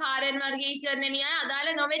කාර්යයන් වර්ගීකරණ න්‍යාය අදාළ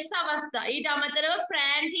නොවෙච්ච අවස්ථා. ඊට අමතරව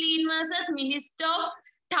Franklin versus Minister of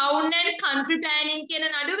Town and Country Planning කියන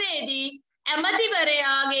නඩුවේදී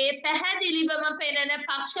ඇමතිවරයාගේ පැහැදිලිවම පෙනෙන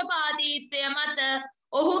පක්ෂපාතීත්වය මත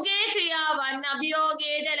ඔහුගේ ක්‍රියාවන්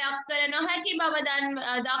අභියෝගයට ලක් කළ නොහැකි බව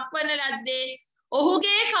දක්වන ලද්දේ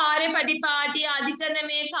ඔහුගේ කාර්යපටිපාටි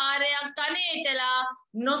අධිකරණමය කාර්යයක් ගණයටලා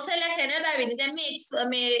නොසලකන බැවිනි. දැන්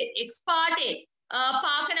මේ එක්ස් පාර්ටේ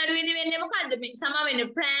පාක නඩුවේදී වෙන්නේ මොකද්ද? මේ සම වෙන්නේ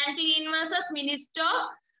Franklin versus Minister of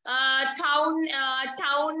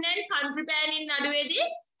Town and Country Planning නඩුවේදී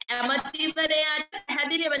ඇමතිවරයාට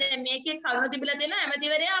පැහැදිලිව දැන් මේකේ කරුණු තිබිලා තියෙනවා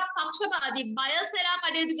ඇමතිවරයා පක්ෂපාතී බයස් වෙලා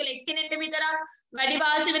කටයුතු කළ එක්කෙනෙක්ට විතරක් වැඩි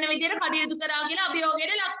වාසි වෙන විදිහට කටයුතු කරා කියලා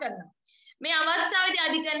අභියෝගයට ලක් කරනවා. මේ අවස්ථාවේදී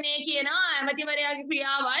අධිකරණය කියනවා ඇමතිවරයාගේ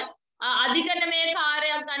ක්‍රියාවන් අධිකරණමය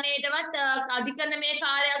කාර්යයක් ගණයටවත් අධිකරණමය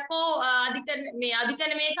කාර්යයක් හෝ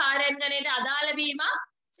අධිකරණමය කාර්යයන් ගණයට අදාළ වීම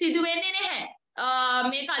සිදු වෙන්නේ නැහැ.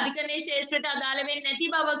 මේක අධිකරණයේ ශාස්ත්‍රයට අදාළ වෙන්නේ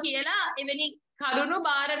නැති බව කියලා එවැනි කරුණු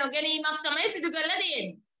බාර නොගැනීමක් තමයි සිදු කරලා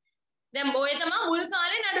තියෙන්නේ. දැන් ඔය තමයි මුල්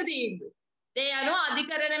කාලේ නඩු තීන්දුව. ඒ අනුව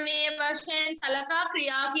අධිකරණමය වශයෙන් සලකා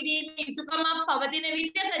ක්‍රියා කිරීමේ යුතුකමක් පවතින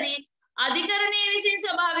විටකදී අධිකරණයේ විසින්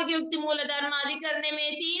ස්වභාවික යුක්ති මූලධර්ම අධිකරණමය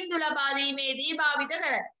තීන්දුව ලබා දීමේදී භාවිත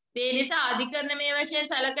කරයි. ඒ නිසා අධිකරණමය වශයෙන්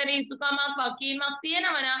සලකන යුතුකමක් වකීමක්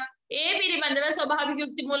තියෙනවා නම් ඒ පිළිබඳව ස්වභාවික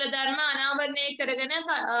යුක්ති මූලධර්ම අනාවරණය කරගෙන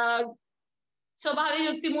ස්වභාවික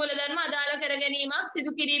යුක්ති මූලධර්ම අදාළ කර ගැනීමක්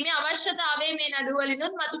සිදු කිරීමේ අවශ්‍යතාවය මේ නඩුව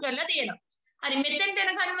වලිනුත් මතු කරලා තියෙනවා. හරි මෙතෙන්ට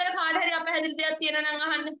එනකන් වල කාට හරි අපහැදිලි දෙයක් තියෙනවා නම්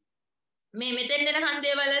අහන්න. මේ මෙතෙන්ට එනකන්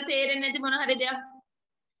දේවල් තේරෙන්නේ නැති මොන හරි දෙයක්.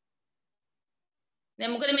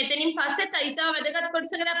 දැන් මොකද මෙතනින් පස්සේ තයිතා වැදගත්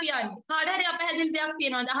කොටසකට අපි යන්නේ. කාට හරි අපහැදිලි දෙයක්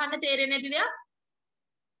තියෙනවද? අහන්න තේරෙන්නේ නැති දෙයක්?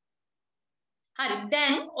 හරි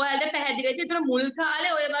දැන් ඔයාලට පැහැදිලිද? ඒතර මුල්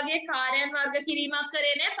කාලේ ඔය වගේ කාර්යයන් වර්ග කිරීමක්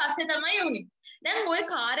කරේ නැහැ. පස්සේ තමයි උනේ. දැන් ওই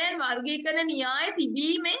කාර්යයන් වර්ගීකරණ න්‍යාය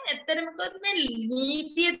තිබීමේ ඇත්තටම මොකද මේ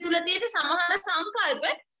නීතිය තුල තියෙන සමහර සංකල්ප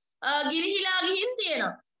ගිලිහිලා ගිහින්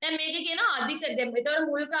තියෙනවා. දැන් මේක කියනවා අධිකරණ. දැන් ඒතකොට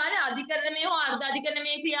මුල් කාලේ අධිකරණමය හෝ අර්ධ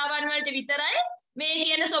අධිකරණමය ක්‍රියාවන් වලට විතරයි මේ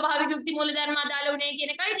කියන ස්වභාවික යුක්ති මූලධර්ම අදාළ වුණේ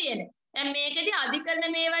කියන එකයි තියෙන්නේ. දැන් මේකෙදි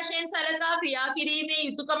අධිකරණමය වශයෙන් සලකා ක්‍රියා කිරීමේ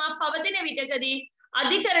යුතුයකමක් පවතින විටකදී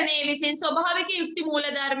අධිකරණයේ විසින් ස්වභාවික යුක්ති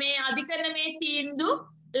මූලධර්මයේ අධිකරණමේ තීන්දුව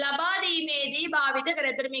ලබා දීමේදී භාවිත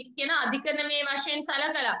කරතර මේ කියන අධිකරණමේ වශයෙන්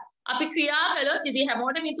සලකලා අපි ක්‍රියා කළොත් ඉතින්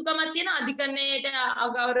හැමෝටම යුතුයකමක් තියෙන අධිකරණයට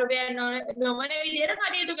අගෞරවයක් නොවන විදිහට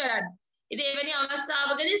කටයුතු කරන්න. ඉතින් එවැනි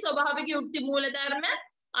අවස්ථාවකදී ස්වභාවික යුක්ති මූලධර්ම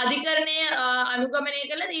අධිකරණයේ අනුගමනය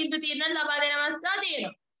කළ තීන්දුව తీරන ලබා දෙන අවස්ථා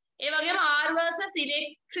තියෙනවා. ඒ වගේම R versus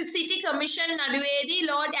Electricity Commission නඩුවේදී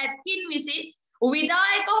load ඇට්කින් විසින්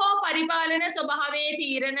විධායක හෝ පරිපාලන ස්වභාවයේ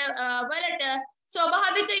තීරණ වලට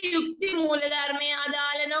ස්වභාවික යුක්ති මූලධර්මයේ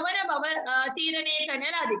අදාළ නොවන බව තීරණය කරන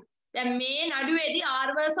ලදී. දැන් මේ නඩුවේදී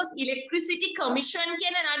R versus Electricity Commission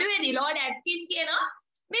කියන නඩුවේදී ලෝඩ් ඇට්කින් කියනවා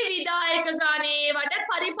මේ විධායක ගණයේ වට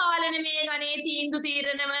පරිපාලනමය ගණයේ තීන්දුව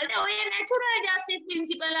තීරණ වලට ඔය natural justice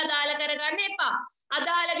principle අදාළ කරගන්න එපා.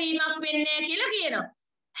 අදාළ වීමක් වෙන්නේ නැහැ කියලා කියනවා.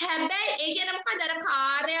 හැබැයි ඒ කියන මොකද අර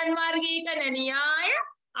කාර්යයන් වර්ගීකරණ න්‍යාය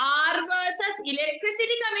R versus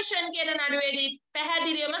Electricity Commission කියන නඩුවේදී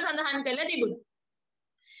පැහැදිලිවම සඳහන් කරලා තිබුණා.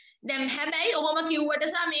 දැන් හැබැයි ඔහොම කිව්වට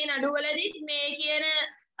සහ මේ නඩුවලදී මේ කියන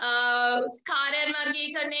කාර්යයන්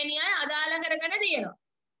වර්ගීකරණයේ න්‍යාය අදාළ කරගෙන තියෙනවා.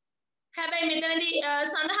 හැබැයි මෙතනදී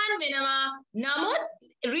සඳහන් වෙනවා නමුත්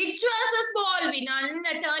Rich versus Baldwin අන්න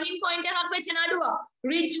turning point එකක් වෙච්ච නඩුව.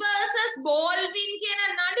 Rich versus Baldwin කියන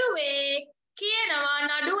නඩුවේ කියනවා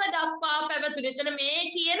නඩුව දක්වා පැවතුන. එතන මේ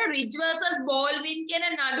කියන Rich versus Baldwin කියන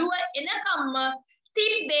නඩුව එනකම්ම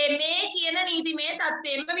තිබ්බේ මේ කියන නීතිමය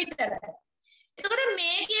තත්ත්වෙම විතරයි. එතකොට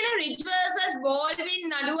මේ කියන Rich versus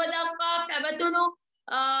Baldwin නඩුව දක්වා පැවතුණු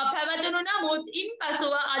නමුත්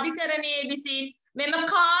ඉන්පසුව අධිකරණයේ විසින් මෙම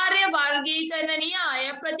කාර්ය වර්ගීකරණ න්‍යාය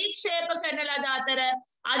ප්‍රතික්ෂේප කරන ලද අතර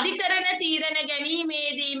අධිකරණ තීරණ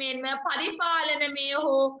ගැනීමේදී මෙන්ම පරිපාලනමය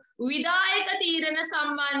හෝ විධායක තීරණ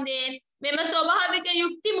සම්බන්ධයෙන් මෙම ස්වභාවික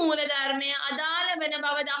යුක්ති මූලධර්මය අදාළ වන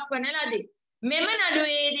බව දක්වන ලදී. මෙම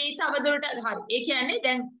නඩුවේදී තවදුරටත් හරි. ඒ කියන්නේ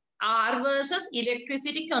දැන් R versus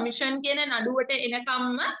Electricity Commission කියන නඩුවට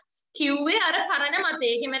එනකම්ම කිව්වේ අර පරණ මතය.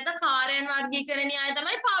 එහෙම නැත්නම් කාර්යයන් වර්ගීකරණ න්‍යාය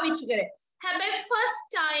තමයි පාවිච්චි කරේ. හැබැයි first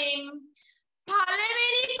time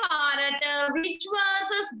පළවෙනි පාරට Rich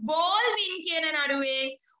versus Baldwin කියන නඩුවේ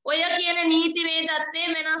ඔය කියන නීතිමය தත්ත්වය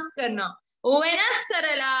වෙනස් කරනවා. වෙනස්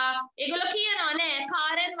කරලා ඒගොල්ලෝ කියනවා නෑ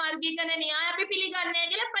කාර්යයන් වර්ගීකරණ න්‍යාය අපි පිළිගන්නේ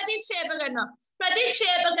නැහැ කියලා ප්‍රතික්ෂේප කරනවා.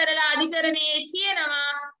 ප්‍රතික්ෂේප කරලා අධිකරණයේ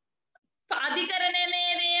කියනවා අධිකරණමය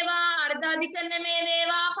වේවා අර්ධ අධිකරණමය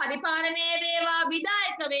වේවා පරිපාලනයේ වේවා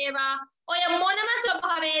විධායක වේවා ඔය මොනම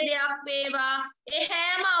ස්වභාවයේ දෙයක් වේවා ඒ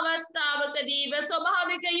හැම අවස්ථාවකදීම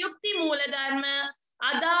ස්වභාවික යුක්ති මූලධර්ම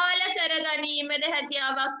අදාළ කරගැනීමට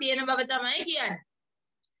හැකියාවක් තියෙන බව තමයි කියන්නේ.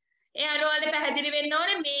 ඒ අනුවද පැහැදිලි වෙන්න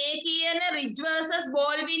ඕනේ මේ කියන Rich versus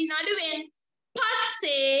Baldwin නඩුවෙන්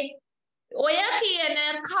පස්සේ ඔය කියන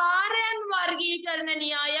කාර්යයන් වර්ගීකරණ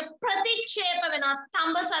න්‍යාය ප්‍රතික්ෂේප වෙනවා.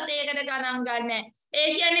 තඹ සතයකට ගණන් ගන්නෑ. ඒ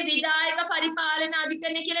කියන්නේ විධායක පරිපාලන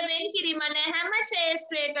අධිකරණ කියලා වෙන් කිරීම නැහැ. හැම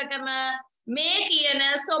ශේෂ්ත්‍රයකටම මේ කියන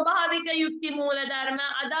ස්වභාවික යුක්ති මූලධර්ම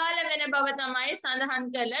අදාළ වෙන බව තමයි සඳහන්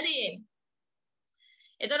කරලා තියෙන්නේ.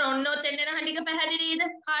 එතකොට ඔන්නෝත් එන්න ටික පැහැදිලිද?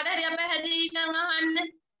 කාට හරි අපැහැදිලි නම් අහන්න.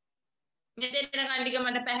 මෙතෙන් කණ්ඩික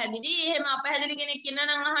මට පැහැදිලි. එහෙම අපැහැදිලි කෙනෙක්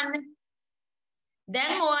ඉන්නා නම් අහන්න.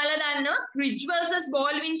 දැන් ඔයාලා දන්නවා Rich versus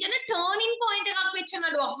Baldwin කියන turning point එකක් වෙච්ච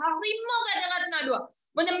නඩුව. හරිම වැදගත් නඩුවක්.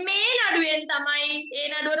 මොකද මේ නඩුවෙන් තමයි ඒ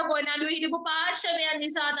නඩුවර කොයි නඩුවේ හිටපු පාර්ශවයන්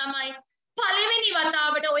නිසා තමයි පළවෙනි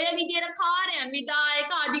වතාවට ඔය විදියට කාර්යයන්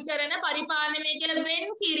විධායක අධිකරණ පරිපාලනය කියලා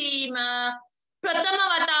වෙන් කිරීම ප්‍රථම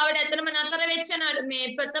වතාවට ඇත්තටම නතර වෙච්ච නඩුව.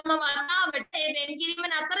 මේ ප්‍රථම වතාවට ඒ වෙන් කිරීම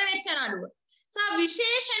නතර වෙච්ච නඩුව.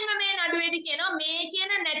 විශේෂයෙන්ම මේ නඩුවේදී කියනවා මේ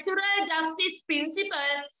කියන natural justice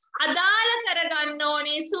principle අදාළ කරගන්න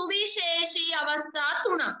ඕනේ සුවිශේෂී අවස්ථා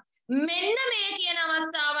තුනක්. මෙන්න මේ කියන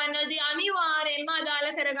අවස්ථාවන් වලදී අනිවාර්යයෙන්ම අදාළ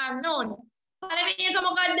කරගන්න ඕනේ. පළවෙනි එක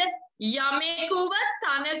මොකද්ද? යමෙකුව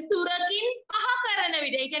තනතුරකින් පහ කරන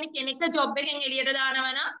විට. ඒ කියන්නේ කෙනෙක් ජොබ් එකෙන් එළියට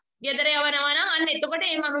දානවා නම්, ගෙදර යවනවා නම් අන්න එතකොට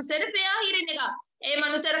මේ මනුස්සයාට ෆෙයා හිරින් එක. ඒ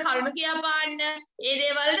මනුස්සයාට කරුණු කියපාන්න, ඒ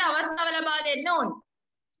දේවල්ට අවස්ථාව ලබා දෙන්න ඕනේ.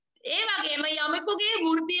 ඒ වගේම යමෙකුගේ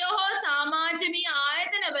වෘත්තීය හෝ සමාජමය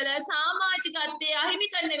ආයතනවල සමාජිකත්වයේ අහිමි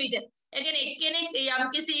කරන විට ඒ කියන්නේ එක්කෙනෙක්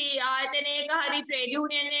යම්කිසි ආයතනයක හරි ට්‍රේඩ්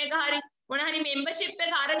යුනියන් එකක හරි මොන හරි මෙම්බර්ෂිප්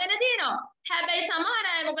එක අරගෙන තියෙනවා. හැබැයි සමහර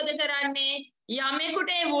අය මොකද කරන්නේ?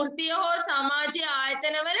 යමෙකුට ඒ වෘත්තීය හෝ සමාජීය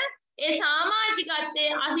ආයතනවල ඒ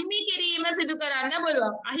සමාජිකත්වයේ අහිමි කිරීම සිදු කරන්න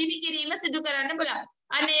බලුවා. අහිමි කිරීම සිදු කරන්න බලුවා.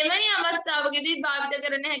 අන්න එවැනි අවස්ථාවකදී භාවිත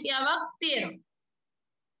කරන හැකියාවක් තියෙනවා.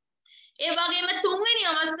 ඒ වගේම තුන්වෙනි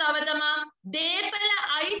අවස්ථාව තමයි දේපල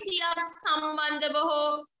අයිතියක් සම්බන්ධව හෝ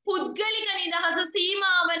පුද්ගලික නිදහස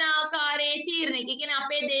සීමා වන ආකාරයේ තීරණය. ඒ කියන්නේ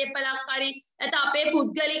අපේ දේපලක් හරි නැත්නම් අපේ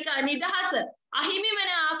පුද්ගලික නිදහස අහිමි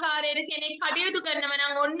වෙන ආකාරයට කෙනෙක් කටයුතු කරනවා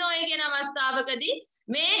නම් ඔන්න ඔය කියන අවස්ථාවකදී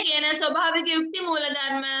මේ කියන ස්වභාවික යුක්ති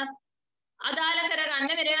මූලධර්ම අදාළ කරගන්න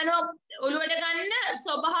මෙර යනවා ඔළුවට ගන්න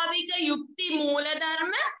ස්වභාවික යුක්ති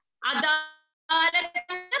මූලධර්ම අදාළ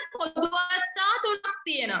කරන පොදු අවස්ථා තුනක්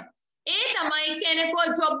තියෙනවා. ඒ තමයි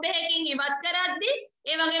කෙනෙකුව ජොබ් එකකින් ඉවත් කරද්දී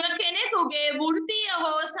ඒ වගේම කෙනෙකුගේ වෘත්තීය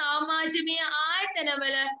හෝ සමාජීය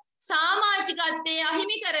ආයතනවල සමාජිකත්වයේ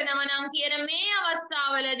අහිමි කරනවා නම් කියන මේ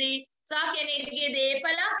අවස්ථාවලදී සා කෙනෙකුගේ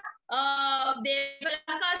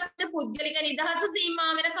දේපලකස්ත පුද්ගලික නිදහස සීමා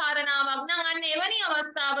වෙන කාරණාවක් නම් අන්න එවැනි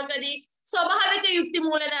අවස්ථාවකදී ස්වභාවික යුක්ති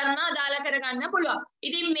මූලධර්ම අදාළ කරගන්න පුළුවන්.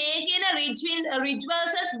 ඉතින් මේ කියන රිජ්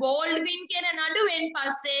versus බෝල්ඩ්වින් කියන නඩුවෙන්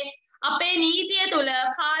පස්සේ අපේ නීතිය තුල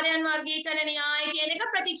කාර්යයන් වර්ගීකරණ න්‍යාය කියන එක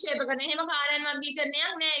ප්‍රතික්ෂේප කරන. එහෙම කාර්යයන්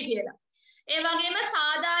වර්ගීකරණයක් නැහැ කියලා. ඒ වගේම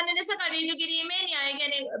සාධාරණ ලෙස කටයුතු කිරීමේ න්‍යාය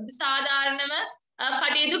කියන්නේ සාධාරණව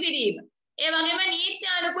කටයුතු කිරීම. ඒ වගේම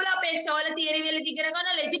නීත්‍යානුකූල අපේක්ෂාවල තියරි වල ඉගෙන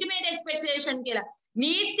ගන්න legitimate expectation කියලා.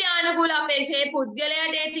 නීත්‍යානුකූල අපේක්ෂාවේ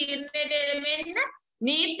පුද්ගලයාට ඒ තීරණයට වෙන්න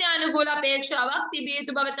නීත්‍යානුකූල අපේක්ෂාවක් තිබිය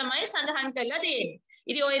යුතු බව තමයි සඳහන් කරලා තියෙන්නේ.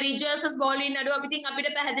 ඉතින් ওই රිජ් versus බෝල්ඩ්වින් නඩුව අපිට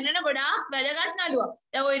පැහැදිලි වෙන ගොඩාක් වැදගත් නඩුවක්.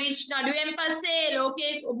 දැන් ওই රිජ් නඩුවෙන් පස්සේ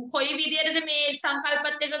ලෝකේ කොයි විදියටද මේ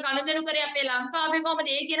සංකල්පත් එක්ක ගනුදෙනු කරේ අපේ ලංකාවේ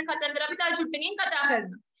කොහොමද ඒ කියන කතන්දර අපි තා චුට්ටකින් කතා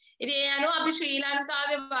කරනවා. ඉතින් ඒ අනුව අපි ශ්‍රී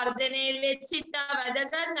ලංකාවේ වර්ධනය වෙච්ච ඉතා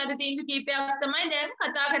වැදගත් නඩු තීන්දුව කීපයක් තමයි දැන්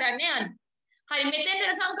කතා කරන්න යන්නේ. හරි මෙතෙන්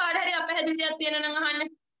එනකම් කාට හරි අපහැදිලි දෙයක් තියෙනවා නම්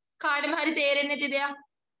අහන්න. කාටම හරි තේරෙන්නේ නැති දෙයක්.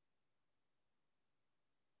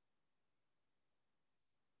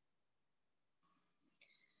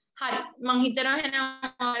 හරි මං හිතනවා එහෙනම්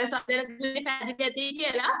ඔයාලා සම්පූර්ණ පැහැදිලි ඇති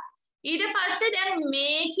කියලා. ඊට පස්සේ දැන්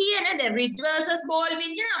මේ කියන දැන් රිජ් versus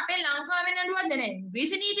බෝල්ඩ්වින් කියන අපේ ලංකාවේ නඩුවක්ද නැහැ.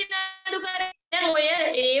 ඉංග්‍රීසි නීති නඩු කරේ. දැන් ඔය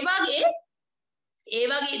ඒ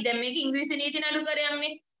වගේ දැන් මේක ඉංග්‍රීසි නීති නඩු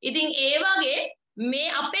කරයන්නේ. ඉතින් ඒ වගේ මේ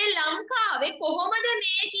අපේ ලංකාවේ කොහොමද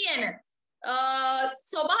මේ කියන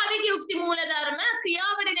ස්වභාවික යුක්ති මූලධර්ම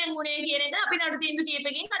ක්‍රියාවට නැංගුනේ කියන එක අපි නඩු තීන්දුව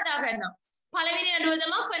කීපකින් කතා කරනවා. පළවෙනි නඩුව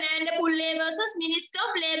තමයි Fernando පුල්ලේ versus Minister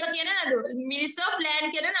of Labour කියන නඩුව. Minister of Land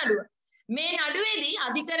කියන නඩුව. මේ නඩුවේදී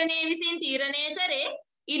අධිකරණයේ විසින් තීරණය කරේ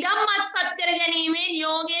ඉඩම් අත්පත් කර ගැනීමේ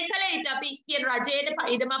නියෝගය කළ යුතු අපි කියන රජයට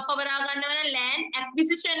ඉඩමක් පවරා ගන්නව නම් Land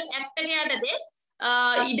Acquisition Act එක යටතේ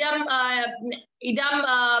ඉඩම්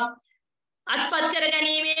අත්පත් කර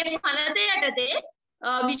ගැනීමේ පනත යටතේ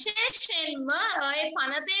විශේෂයෙන්ම ඒ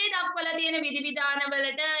පනතේ දක්වලා තියෙන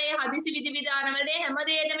විධිවිධානවලට ඒ හදිසි විධිවිධානවලට හැම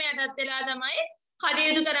දෙයකම යටත් වෙලා තමයි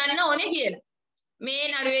කටයුතු කරන්න ඕනේ කියලා. මේ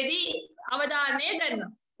නඩුවේදී අවධාරණය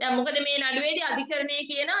කරනවා. දැන් මොකද මේ නඩුවේදී අධිකරණය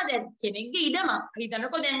කියනවා දැන් කෙනෙක්ගේ ඉඩමක්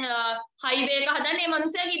හිතනකො දැන් හයිවේ එක හදන්නේ මේ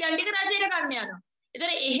මිනිස්සයාගේ ඉඩම් ටික රජයට ගන්න යනවා.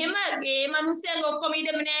 ඒතර එහෙම ඒ මිනිස්සයාගේ ඔක්කොම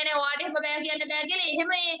ඉඩම නෑ නේ ඔයාට එහෙම බෑ කියන්න බෑ කියලා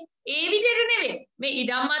එහෙම ඒ විදිහට නෙවෙයි. මේ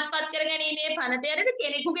ඉඩම් අත්පත් කර ගැනීමේ පනතයටද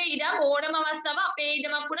කෙනෙකුගේ ඉඩම් ඕනම අවස්ථාව අපේ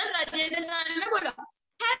ඉඩමක් වුණත් රජයට ගන්න පුළුවන්.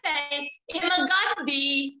 හැබැයි එහෙම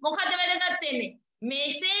ගද්දී මොකද වැදගත් වෙන්නේ?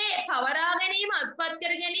 මේසේ පවරා ගැනීම අත්පත්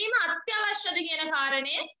කර ගැනීම අත්‍යවශ්‍යද කියන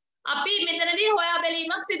කාරණය අපි මෙතනදී හොයා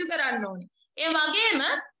බැලීමක් සිදු කරන්න ඕනේ. ඒ වගේම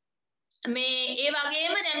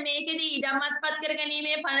දැන් මේකෙදී ඉඩම් අත්පත් කර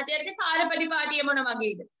ගැනීමේ පනතයට කාර්යපටිපාටිය මොන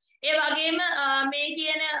වගේද? ඒ වගේම මේ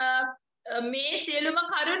කියන මේ සියලුම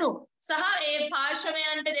කරුණු සහ ඒ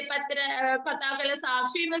පාර්ශවයන්ට දෙපැත්තට කතා කළ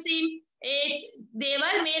සාක්ෂි විමසීම් ඒ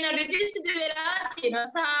දේවල් මේ නඩුවේදී සිදු වෙලා තියෙනවා.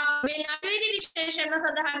 සහ මේ නඩුවේදී විශේෂයෙන්ම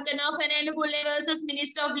සඳහන් කරනවා Fernando පුල්ලේ versus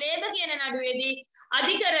Minister of Labour කියන නඩුවේදී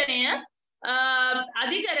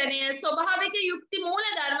අධිකරණය ස්වභාවික යුක්ති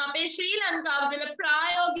මූලධර්ම අපේ ශ්‍රී ලංකාව තුළ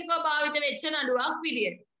ප්‍රායෝගිකව භාවිත වෙච්ච නඩුවක්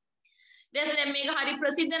විදියට. දැන් මේක හරි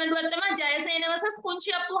ප්‍රසිද්ධ නඩුවක් තමයි ජයසේන versus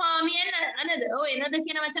පුංචි අප්පුහාමියන් නේද? ඔව් එනද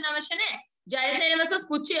කියන වචන අවශ්‍ය නැහැ. ජයසේන versus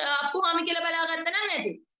පුංචි අප්පුහාමි කියලා බලාගත්ත නම්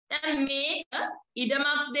ඇති. දැන් මේක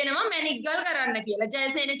ඉඩමක් දෙනවා මැණික්ගල් කරන්න කියලා.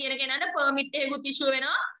 ජයසේන කියන කෙනාට පර්මිට් එකකුත් ඉෂුව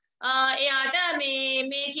වෙනවා. එයාට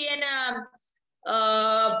මේ කියන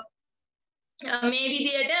මේ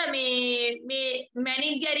විදියට මේ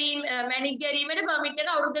මැණික් ගැරීමට පර්මිට් එක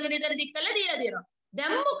අවුරුද්දකට විතර දික් කරලා දීලා දෙනවා.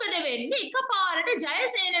 දැන් මොකද වෙන්නේ? එකපාරට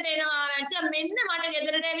ජයසේනට එනවා ආරංචිය මෙන්න මට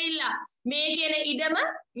ගෙදරට ඇවිල්ලා මේ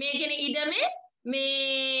කියන ඉඩමේ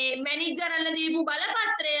මේ මැණික් ගරන්න දීපු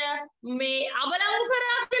බලපත්‍රය මේ අවලංගු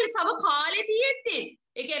කරා කියලා තව කාලේ තියෙද්දි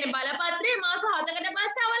ඒ කියන්නේ බලපත්‍රය මාස 7කට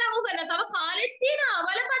පස්සේ අවලංගු කරනවා. තව කාලෙත් තියෙනවා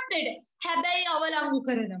බලපත්‍රයට. හැබැයි අවලංගු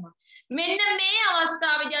කරනවා. මෙන්න මේ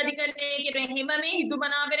අවස්ථාවේදී අධිකරණයේ කියන හැම මේ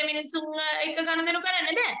හිතුමනාපෙර මිනිසුන් එක්ක ගනුදෙනු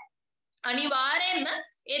කරන්න බෑ. අනිවාර්යයෙන්ම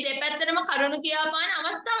ඒ දෙපැත්තටම කරුණු කියාපාන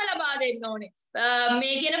අවස්ථාව ලබා දෙන්න ඕනේ.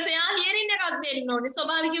 මේ කියන ෆෙයා හියරින් එකක් දෙන්න ඕනේ.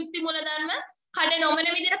 ස්වභාවික යුක්ති මූලධර්ම කඩ නොවන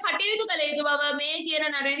විදිහට කටයුතු කළ යුතු බව මේ කියන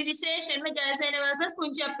නඩුවේදී විශේෂයෙන්ම ජයසේන versus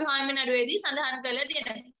කුංචි අප්පුහාමි නඩුවේදී සඳහන් කළා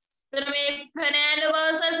තියෙනවා. එතන මේ Fernando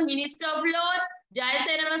versus Minister of Law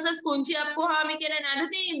Jayasena versus කුංචි අප්පුහාමි කියන නඩු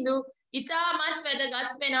තීන්දුව ඉතාමත්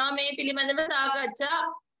වැදගත් වෙනවා මේ පිළිබඳව සාකච්ඡා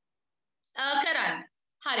කරන්න.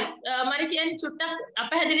 හරි මම කියන්නේ චුට්ටක්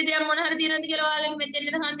අපහැදිලි දෙයක් මොන හරි තියෙනවද කියලා ඔයාලගේ මෙතෙන්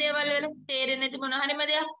ඉඳන් දේවල් වල තේරෙන්නේ නැති මොන හරිම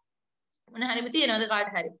දෙයක් මොන හරිම තියෙනවද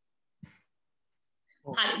කාට හරි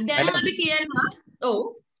හරි දැන් අපි කියනවා ඔව්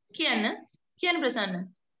කියන්න ප්‍රසන්න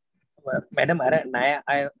मैडम अरे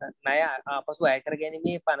नया आपस में आयकर गए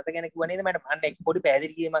नहीं पाना था क्या नहीं कुआनी मैडम अन एक पॉडी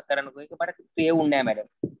पैदल की मार करना कोई के बड़ा तो ये उन्नय मैडम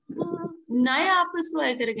नया आपस में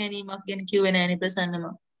आयकर गए नहीं मार क्या क्यों नहीं प्रसन्न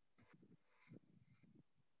मार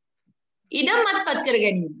इधम मत पत कर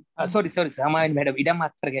गए नहीं सॉरी हमारे मैडम इधम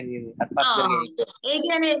मत कर गए नहीं मत पत कर गए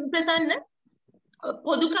एक यानी प्रसन्न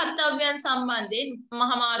පොදු කර්තව්‍යයන් සම්බන්ධයෙන්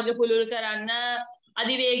මහා මාර්ග පුලුල් කරන්න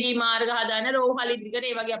අධිවේගී මාර්ග හදාන්න රෝහල් ඉදිරියට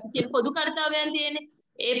ඒ වගේ අපි කියන පොදු කර්තව්‍යයන් තියෙන්නේ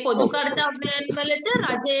ඒ පොදු කර්තව්‍යයන් වලට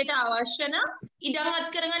රජයට අවශ්‍ය නම් ඉඩම් අත්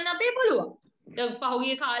කරගන්න අපේ පුළුවන්.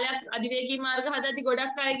 පහුගිය කාලයක් අධිවේගී මාර්ග හදද්දි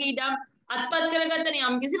ගොඩක් අයගේ ඉඩම් අත්පත් කරගත්තනේ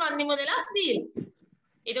යම්කිසි වන්දි මොදලක් දීලා.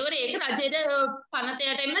 ඒකෝර ඒක රජයට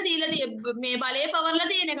පනතයට එන්න දීලා මේ බලය පවර්ලා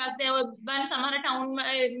තියෙන එකක්. දැන් සමහර ටවුන්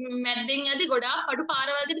මැද්දෙන් යදි ගොඩාක් අඩු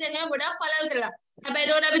පාරවල් තිබෙන ඒවා ගොඩාක් පළල් කරලා.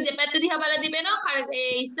 හැබැයි ඒකට අපි දෙපැත්ත දිහා බලලා තිබෙනවා ඒ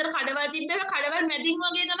ඉස්සර කඩවල් තිබ්බේ කඩවල් මැදින්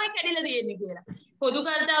වගේ තමයි කැඩිලා තියෙන්නේ කියලා. පොදු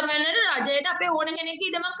කර්තව්‍යවලට රජයට අපේ ඕන කෙනෙක්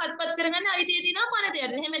ඉඩමක් අත්පත් කරගන්න අයිතිය තියෙනවා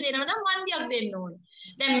පනතයට. එහෙම දෙනවා නම් වන්දියක් දෙන්න ඕනේ.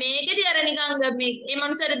 දැන් මේකෙදි අර නිකන් මේ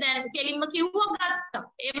මනුස්සර දැන් කෙලින්ම කිව්වා ගත්තා.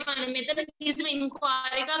 ඒ මෙතන කිසිම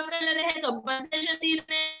ඉන්ක්වයරි එකක් කරලා නැහැ. කම්පන්සේෂන් දීලා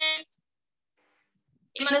නැහැ.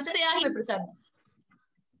 ඒ මනුස්සර යාහි ප්‍රසන්න.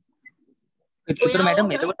 ඒතර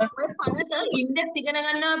මැඩම් එතකොට පනත ඉන්ඩෙක්ස් ඉගෙන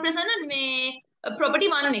ගන්නවා ප්‍රසන්න මේ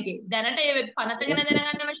ප්‍රොපර්ටි 1 එකේ. දැනට ඒ පනත ගැන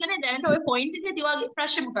දැනගන්න අවශ්‍ය නැහැ. දැනට ඔය පොයින්ට් එකේ තියවා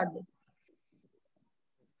ප්‍රශ්න මොකද්ද?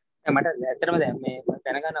 මට ඇත්තටම දැන් මේ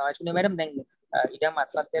දැනගන්න අවශ්‍ය නේ මැඩම් දැන් ඉඩම්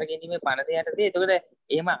අත්පත් කර ගැනීමේ පනත යටතේ එතකොට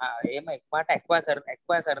එහෙම එකපාරට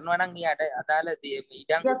එක්වයර් කරනවා නම් ඊට අදාළ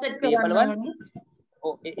ඉඩම් දේපළවල්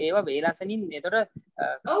ඔව් ඒවා වේලාසනින් එතකොට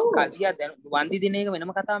කල්තියා දැන් වන්දි දින එක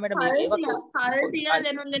වෙනම කතාව මැඩම් මේක ඒවා කල්තියා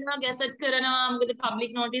දැනුම් දෙනවා ගැසට් කරනවා මොකද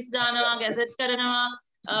පබ්ලික් නොටිස් දානවා ගැසට්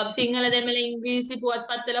කරනවා සිංහල දෙමළ ඉංග්‍රීසි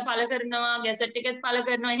පුවත්පත් වල පළ කරනවා ගැසට් එකත් පළ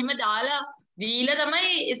කරනවා එහෙම දාලා දීලා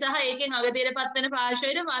තමයි සහ ඒකෙන් අගතියටපත් වෙන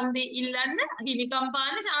පාර්ශවයට වන්දි ඉල්ලන්න හිමිකම්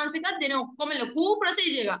පාන්න chance එකක් දෙන ඔක්කොම ලොකු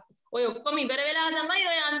ප්‍රොසීජර් එකක්. ඔය ඔක්කොම ඉවර වෙලා තමයි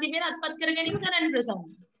ඔය අන්තිමට අත්පත් කර ගැනීම කරන්න ප්‍රසන්න.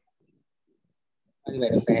 හරි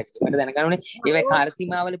මැඩම් පැහැදිලි. මට දැනගන්න ඕනේ ඒවයි කාල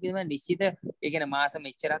සීමාවල පිළිබඳ නිශ්චිත ඒ කියන්නේ මාස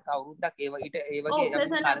මෙච්චරක් අවුරුද්දක් ඒ වගේ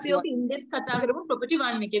ප්‍රසන්න අපි ඔක ඉන්ඩෙක්ස් කතා කරමු ප්‍රොපර්ටි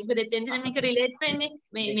 1 එකේ. මොකද එතෙන්ද මේක රිලේට් වෙන්නේ.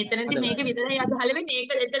 මේ මෙතනදී මේක විතරයි අදහල වෙන්නේ.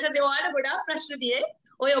 ඒක එතකොට ඔයාලට ගොඩාක් ප්‍රශ්න තියෙයි.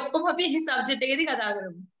 ඔය ඔක්කොම අපි සබ්ජෙක්ට් එකේදී කතා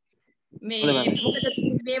කරමු. මේ මොකද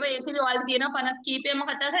මේව ඒකේ ඔයාලට තියෙනවා පනත් කීපෙම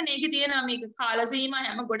කතා කරන්නේ ඒකේ තියෙනවා මේක කාල සීමා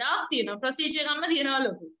හැම ගොඩාක් තියෙනවා ප්‍රොසීජර් එකක්ම තියෙනවා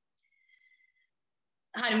ලොකු.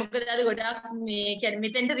 හරි මොකද අද ගොඩාක් මේ කියන්නේ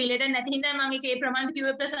මෙතෙන්ට රිලේටඩ් නැති හින්දා මම ඒකේ ප්‍රමාණිත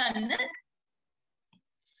කිව්වේ ප්‍රසන්න.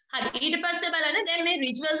 හරි ඊට පස්සේ බලන්න දැන් මේ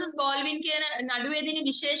රිජ් versus බෝල්වින් කියන නඩුවේදී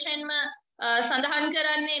විශේෂයෙන්ම සඳහන්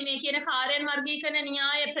කරන්නේ මේ කියන කාර්යයන් වර්ගීකරණ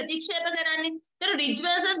න්‍යාය ප්‍රතික්ෂේප කරන්නේ. ඒතර රිජ්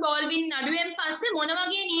versus බෝල්වින් නඩුවෙන් පස්සේ මොන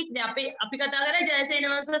වගේ නීතිද අපි කතා කරා ජයසේන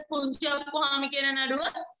versus කුංචි අප්පුහාමි කියන නඩුව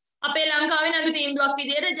අපේ ලංකාවේ නඩු තීන්දුවක්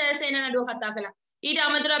විදියට ජයසේන නඩුව කතා කළා. ඊට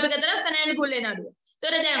අමතරව අපි කතා කරා ෆර්නෑන්ඩ් පුල්ලේ නඩුව.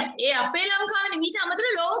 ඒතර දැන් ඒ අපේ ලංකාවේ ඊට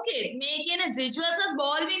අමතරව ලෝකේ මේ කියන රිජ් versus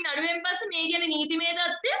බෝල්වින් නඩුවෙන් පස්සේ මේ කියන නීතිමය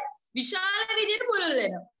தත්ත්වය විශාල විදියට පුළුල්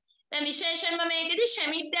වෙනවා. දැන් විශේෂයෙන්ම මේකෙදි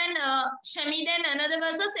Schmidt and another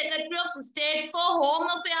versus Secretary of State for Home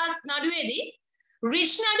Affairs නඩුවේදී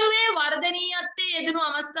reach නඩුවේ වර්ධනීයත්වයේ යෙදුණු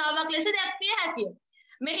අවස්ථාවක් ලෙස දැක්විය හැකිය.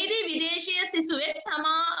 මෙහිදී විදේශීය සිසුවෙක්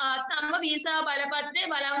තම වීසා බලපත්‍රය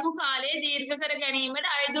බලංගු කාලයේ දීර්ඝ කර ගැනීමට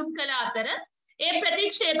අයදුම් කළ අතර ඒ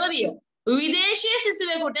ප්‍රතික්ෂේප විය. විදේශීය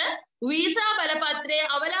සිසුවෙකුට වීසා බලපත්‍රය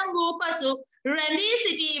අවලංගු වූ පසු රැඳී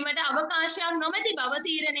සිටීමට අවකාශයක් නොමැති බව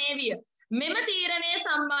තීරණය විය. මෙම තීරණය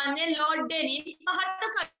සම්බන්ධයෙන් ලෝඩ් ඩෙනින්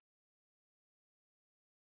පහත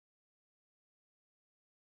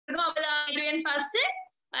අවධානයෙන් පස්සේ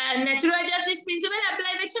natural justice principle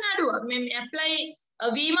apply වෙච්ච නඩුව. මේ apply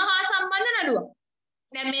වීම හා සම්බන්ධ නඩුව.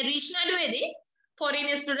 දැන් මේ රිච් නඩුවේදී foreign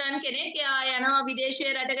student කෙනෙක් එයා යනවා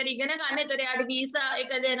විදේශීය රටකට ඉගෙන ගන්න. ඒතර එයාට වීසා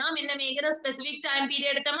එක දෙනවා. මෙන්න මේකට specific time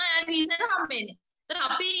period තමයි එයාට වීසා එක හම්බෙන්නේ. ඒතර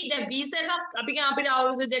අපි දැන් වීසා එකක් අපි කියන අපිට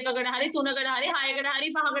අවුරුදු 2කට හරි 3කට හරි 6කට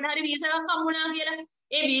හරි 5කට හරි වීසා එකක් හම්බුණා කියලා.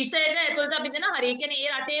 ඒ වීසා එක ඇතුළත අපි දෙන හරි. ඒ කියන්නේ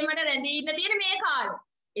ඒ රටේ මට රැඳී ඉන්න තියෙන මේ කාලේ.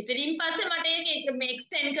 ඉතින් පස්සේ මට ඒක මේ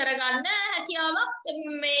එක්ස්ටෙන්ඩ් කරගන්න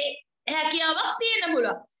හැකියාවක් තියෙන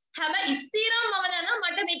පුළුවන්. හැබැයි ස්ථිරව මම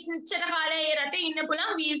දන්නවා මට මෙච්චර කාලේ ඒ රටේ ඉන්න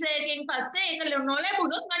පුළුවන් වීසා එකෙන් පස්සේ ඒක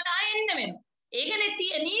නොලැබුණොත් මට ආයෙ එන්න වෙනවා.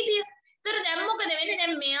 ඒකනේ නීතිය. ඒතර දැන් මොකද වෙන්නේ?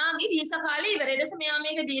 දැන් මෙයාගේ වීසා කාලේ ඉවරයි. ඊට පස්සේ මෙයා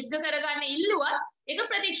මේක දීර්ඝ කරගන්න ඉල්ලුවත් ඒක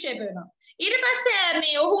ප්‍රතික්ෂේප වෙනවා. ඊට පස්සේ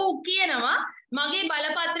මේ ඔහු කියනවා මගේ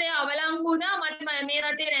බලපත්‍රය අවලංගු වුණා මට මේ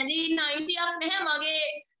රටේ රැඳී ඉන්න අයිතියක් නැහැ මගේ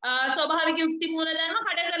ස්වභාවික යුක්ති මූලධර්ම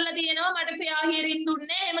කඩ කරලා තියෙනවා මට ෆෙයා හියරින්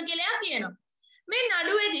දුන්නේ එහෙම කියලා කියනවා. මේ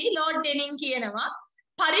නඩුවේදී ලෝඩ් ඩෙනින් කියනවා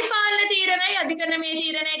පරිපාලන තීරණයි අධිකරණමේ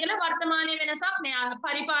තීරණය කියලා වර්තමානයේ වෙනසක් නෑ.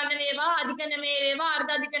 පරිපාලන වේවා අධිකරණමේ වේවා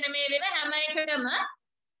අර්ධ අධිකරණමේ වේවා හැම එකටම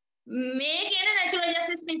මේ කියන natural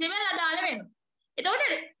justice principle අදාළ වෙනවා. එතකොට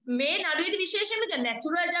මේ නඩුවේදී විශේෂයෙන්ම දැන්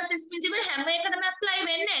natural justice principle හැම එකටම apply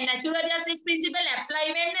වෙන්නේ නැහැ. natural justice principle apply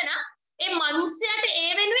වෙන්න නම් ඒ මිනිස්සයාට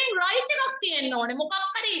ඒ වෙනුවෙන් right එකක් තියෙන්න ඕනේ. මොකක්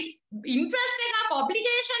හරි interest එකක්,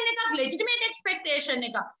 obligation එකක්, legitimate expectation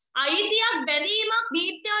එකක්, අයිතියක්, බැඳීමක්,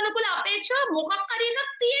 නීත්‍යානුකූල අපේක්ෂාවක් මොකක් හරි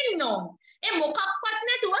එකක් තියෙන්න ඕනේ. ඒ මොකක්වත්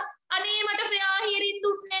නැතුව අනේ මට fair hearing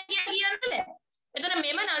දුන්නේ කියලා කියන්න බෑ. එතන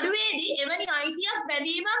මෙම නඩුවේදී එවැනි අයිතියක්,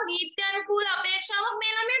 බැඳීමක්, නීත්‍යානුකූල අපේක්ෂාවක්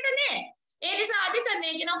මේ ළමයට නැහැ. ඒ නිසා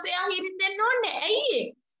අධිකරණය කියන fair hearing දෙන්න ඕනේ. ඇයි ඒ?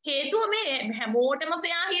 හේතුව මේ හැමෝටම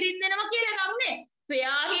fair hearing දෙනවා කියලා එකක් නෑ.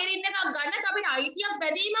 fair hearing එකක් ගන්නත් අපිට අයිතියක්,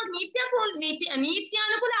 බැඳීමක්,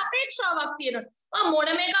 නීත්‍යානුකූල අපේක්ෂාවක් තියෙනවා.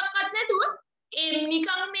 මොනම එකක්වත් නැතුව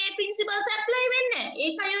නිකන් මේ principles apply වෙන්නේ නැහැ.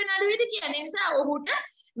 ඒකයි ඔය නඩුවේදී කියන්නේ. නිසා ඔහුට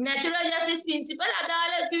natural justice principle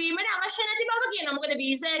අදාළ කිරීමට අවශ්‍ය නැති බව කියනවා. මොකද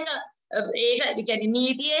visa එක ඒක කියන්නේ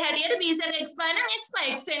නීතියේ හැටියට visa එක expire නම්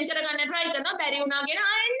expire extend කරගන්න try කරනවා බැරි වුණා කියන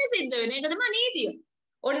ආයෙත් සිද්ධ වෙනවා. ඒක තමයි නීතිය.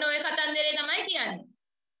 ඔන්න ඔය කතන්දරේ තමයි කියන්නේ.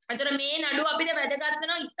 අතන මේ නඩුව අපිට වැදගත්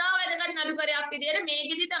වෙනවා. ඉතා වැදගත් නඩුකරයක් විදියට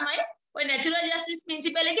මේකෙදි තමයි ඔය natural justice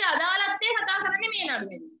principle එකේ අදාළත්වය කතා කරන්නේ මේ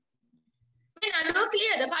නඩුවේදී. මේ නඩුව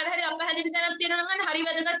ක්ලියර්ද? කාට හරි අපහැදිලි තැනක් තියෙනවා නම් හරි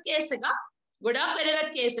වැදගත් කේස් එකක්. ගොඩාක්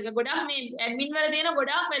වැදගත් කේස් එක. ගොඩාක් මේ ඇඩ්මින් වල දෙන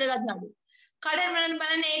ගොඩාක් වැදගත් නඩු. කඩෙන්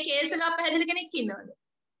බලන්න මේ කේස් එක අපහැදිලි කෙනෙක් ඉන්නවද?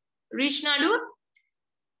 රිෂ් නඩුව.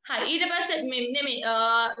 හරි ඊට පස්සේ නෙමෙයි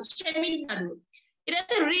ෂෙමින් නඩුව. ඊට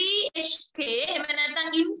පස්සේ REHK එහෙම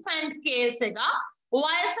නැත්නම් ඉන්ෆැන්ට් කේස් එක.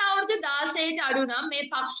 වයස අවුරුදු 16ට අඩු නම් මේ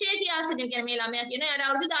පක්ෂයේ තියාසන කියන්නේ මේ ළමයා කියන එයාට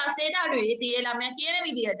අවුරුදු 16ට අඩුයි. ඉතින් ඒ ළමයා කියන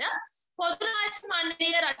විදිහට පොදු රාජ්‍ය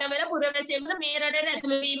මණ්ඩලීය රටවල පුරවැසියෙකුට මේ රටට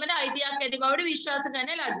ඇතුළු වීමට අයිතියක් ඇති බවට විශ්වාස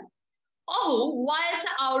කරන ලදී. ඔහු වයස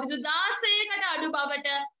අවුරුදු 16කට අඩු බවට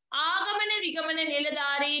ආගමන විගමන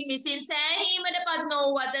නිලධාරීන් විසින් සෑහීමට පත්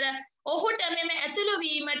නොවූ අතර ඔහුට මෙම ඇතුළු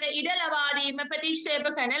වීමට ඉඩ ලබා දීම ප්‍රතික්ෂේප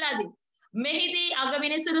කරන ලදී. මෙහිදී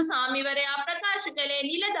අගවිනිසුරු සාමිවරයා ප්‍රකාශ කළේ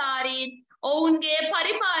නිලධාරීන් ඔවුන්ගේ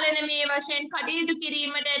පරිපාලනමය වශයෙන් කටයුතු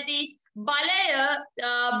කිරීමට ඇති බලය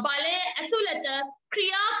ඇතුළත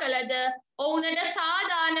ක්‍රියා කළද ඔවුනට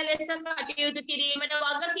සාධාරණ ලෙස කටයුතු කිරීමට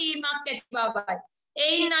වගකීමක් ඇති බවයි.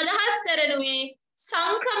 එයින් අදහස් කරනුයේ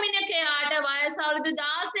සංක්‍රමණිකයාට වයස අවුරුදු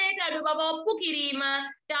 16ට අඩු බව ඔප්පු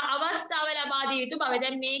කිරීමට අවස්ථාව ලබා දිය යුතු බව.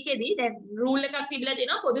 දැන් මේකෙදි දැන් රූල් එකක් තිබිලා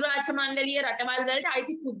තියෙනවා පොදු රාජ්‍ය මණ්ඩලීය රටවල් වලට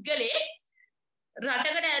අයිති පුද්ගලයෙක්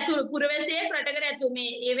රටකට ඇතුළු පුරවැසියෙක් රටකට ඇතුළු මේ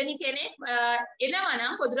එවැනි කෙනෙක් එනවා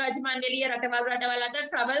නම් පොදු රාජ්‍ය මණ්ඩලීය රටවල් අතර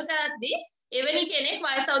ට්‍රැවල් කරද්දී එවැනි කෙනෙක්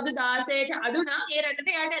වයස අවුරුදු 16ට අඩු නම් ඒ රටට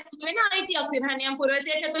එයාට ඇතුළු වෙන අයිතියක් තියෙනවා. නියම්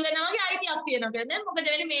පුරවැසියෙක් ඇතුළු වෙනවා වගේ අයිතියක් තියෙනවා කියලා. දැන් මොකද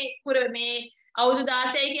වෙන්නේ මේ අවුරුදු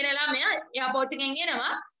 16 කියන ළමයා එයාපෝට් එකෙන්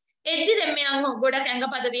එනවා. එද්දි දැන් මෙයා ගොඩක්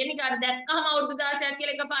ඇඟපත තියෙන නිකන් දැක්කම අවුරුදු 16ක්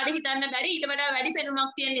කියලා එකපාරට හිතන්න බැරි. ඊට වඩා වැඩි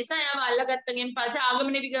පෙනුමක් තියෙන නිසා එයාව අල්ලගත්තගෙන් පස්සේ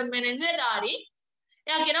ආගමන විගමන නිලධාරී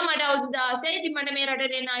එයා කියනවා මට අවුරුදු 16 ඉතින් මට මේ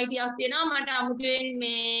රටට එන්න අයිතියක් තියෙනවා. මට අමුතුවෙන්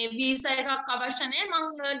මේ වීසා එකක් අවශ්‍ය නැහැ. මම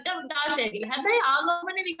 16 කියලා. හැබැයි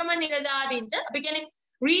ආගමන විගමන නිලධාරීන්ට අපි කියන්නේ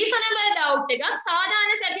reasonable doubt එකක්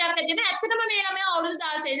සාධාරණ සැකයක් ඇතිවෙන ඇත්තටම මේ ළමයා අවුරුදු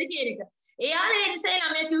 16ද කියන එක. එයාලා ඒ නිසා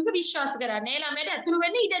ළමයා කිව්ක විශ්වාස කරන්නේ. ඒ ළමයාට ඇතුළු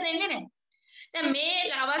වෙන්න ඉඩ දෙන්නේ නැහැ. දැන් මේ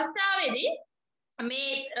අවස්ථාවේදී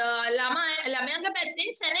මේ ළමයාගේ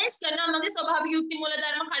පැත්තෙන් චැලෙන්ජ් කරනවා මගේ ස්වභාවික යුක්ති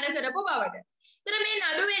මූලධර්ම කඩ කරපු බවට. ඒතර මේ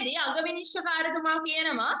නඩුවේදී අගවිනිශ්චයකාරතුමා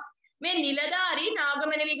කියනවා මේ නිලධාරී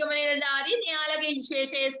නාගමන විගමන නිලධාරී එයාලගේ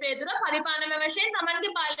විශේෂේෂ්ත්‍රය තුළ පරිපාලන වශයෙන්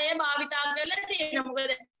තමන්ගේ බලය භාවිතා කරලා තියෙනවා.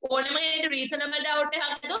 මොකද ඕනම කෙනෙකුට රීසනබල් ඩවුට්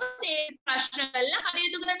එකක් හදොත් ඒ ප්‍රශ්න කරලා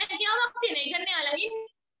කටයුතු කරන්න හැකියාවක් තියෙනවා. ඒ කියන්නේ යාලා ඉන්නේ.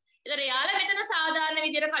 ඒතර යාලා මෙතන සාධාරණ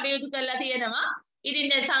විදිහට කටයුතු කරලා තියෙනවා. ඉතින්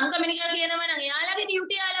දැන් සංක්‍රමණිකයා කියනවා නම් එයාලගේ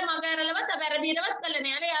ඩියුටි යාලා මග ඇරලවත් වැරදියටවත් කළා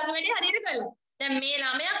නෑ. යාලා යාගේ වැඩේ හරියට කළා. දැන් මේ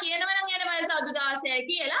ළමයා කියනවා නම් එයාට වයස අවුරුදු 16යි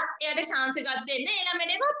කියලා එයාට chance එකක් දෙන්න. ඒ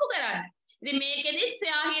ළමයට ඒක ඔප්පු කරන්න. ඉතින් මේකෙදි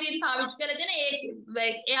fair hearing පාවිච්චි කරලා දෙන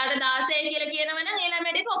එයාට 16 කියලා කියනවා නම් ඒ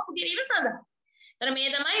ළමයට ඒක ඔප්පු කිරීම සඳහා. ඒතර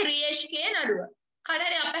මේ තමයි REHK නඩුව. කාට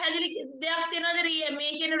හරි අපහැදිලි දෙයක් තියෙනවද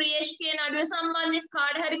මේ කියන REHK නඩුව සම්බන්ධයෙන්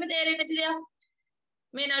කාට හරිම තේරෙන්නේ නැති දෙයක්?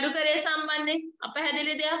 මේ නඩු කරේ සම්බන්ධයෙන්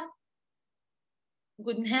අපහැදිලි දෙයක්?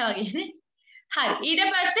 ගුඩ් නැහැ වගේ නේ. හරි ඊට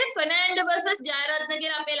පස්සේ ෆර්නෑන්ඩෝ versus ජයරත්න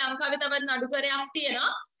කියලා අපේ ලංකාවේ තවත් නඩුකරයක්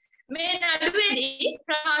තියෙනවා. මේ නඩුවේදී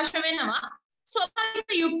ප්‍රකාශ වෙනවා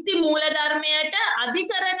ස්වභාවික යුක්ති මූලධර්මයට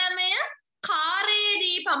අධිකරණමය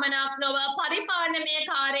කාර්යයේදී පමණක් නොව පරිපාලනමය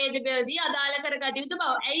කාර්යයේදී අදාළ කරගත යුතු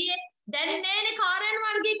බව. ඇයි දැන් නෑනේ කාර්යයන්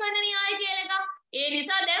වර්ගීකරණ න්‍යාය කියලා එකක්. ඒ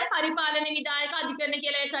නිසා දැන් පරිපාලන විධායක අධිකරණ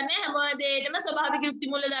කියලා එකක් නෑ. හැම දෙයකම ස්වභාවික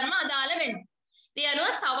යුක්ති මූලධර්ම අදාළ වෙනවා. ඒ අනුව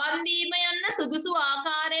සවන් දීම යන සුදුසු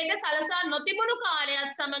ආකාරයට සලසා නොතිබුණු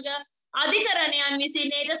කාලයත් සමග අධිකරණයන්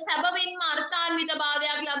විසින් ඒක සැබවින්ම අර්ථාන්විත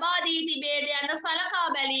භාවයක් ලබා දී තිබේද යන සලකා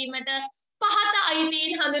බැලීමට පහත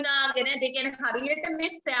අයිතීන් හඳුනාගෙන දෙකෙන හරියට මේ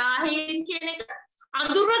ෆ්‍යාහිරින් කියන එක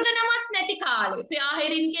අඳුරගෙනවත් නැති කාලේ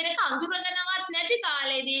ෆ්‍යාහිරින් කියන එක අඳුරගෙනවත් නැති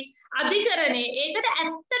කාලේදී අධිකරණේ ඒකට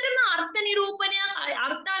ඇත්තටම අර්ථ නිරූපණයක්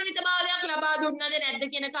අර්ථාන්විත භාවයක් ලබා දුන්නද නැද්ද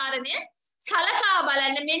කියන කාරණය සලකා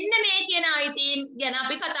බලන්න මෙන්න මේ කියන අයිතීන් ගැන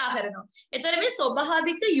අපි කතා කරනවා. එතකොට මේ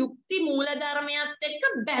ස්වභාවික යුක්ති මූලධර්මයත් එක්ක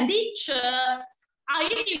බැඳිච්ච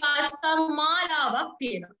අයිතිවාසිකම් මාලාවක්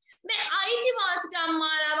තියෙනවා. මේ අයිතිවාසිකම්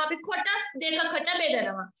මාලාව අපි කොටස් දෙකකට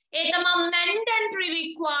බෙදනවා. ඒ තමයි mandatory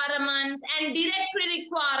requirements and directory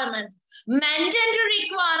requirements. mandatory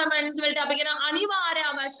requirements වලට අපි කියන අනිවාර්ය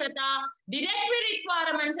අවශ්‍යතා, directory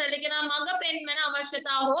requirements වලට කියන මඟ පෙන්වන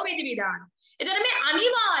අවශ්‍යතා හෝ විධිවිධාන. එතකොට මේ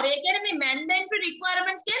අනිවාර්ය කියන්නේ මේ mandatory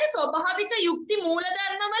requirements කියන්නේ ස්වභාවික යුක්ති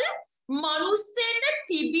මූලධර්ම වල මනුස්සයෙන්ට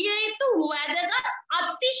තිබිය යුතු වැදගත්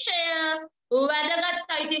අතිශය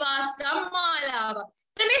වැදගත් අයිතිවාසිකම් මාලාව.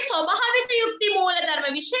 මේ ස්වභාවික යුක්ති මූලධර්ම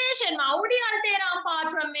විශේෂයෙන්ම අවුඩි අල්ටේරාම්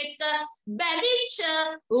පාට්‍රම් එක්ක බැඳිච්ච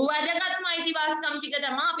වැදගත්ම අයිතිවාසිකම් ටික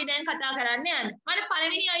තමයි අපි දැන් කතා කරන්න යන්නේ. මට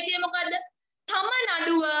පළවෙනි අයිතිය මොකද්ද? තම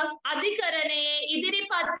නඩුව අධිකරණයේ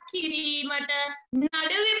ඉදිරිපත් කිරීමට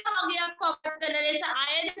නඩු විභාගයක් පවත්වන ලෙස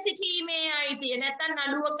අයද සිටීමේ අයිතිය නැත්නම්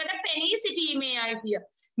නඩුවකට පෙනී සිටීමේ අයිතිය.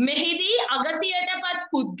 මෙහිදී අගතියටපත්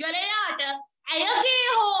පුද්ගලයාට ඇයගේ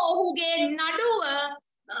හෝ ඔහුගේ නඩුව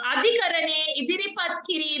අධිකරණයේ ඉදිරිපත්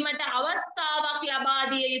කිරීමට අවස්ථාවක් ලබා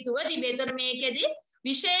දිය යුතුව තිබේ. මේකෙදි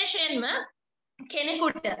විශේෂයෙන්ම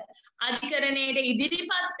කෙනෙකුට අධිකරණයට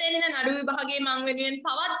ඉදිරිපත් වෙන්න නඩු විභාගයේ මං වෙනුවෙන්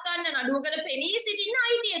පවත්වන්න නඩුවකට පෙනී සිටින්න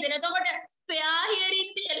අයිතිය දෙන. එතකොට fair hearing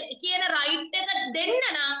කියන right එක දෙන්න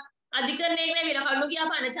නම් අධිකරණයට ඇවිල්ලා කරුණු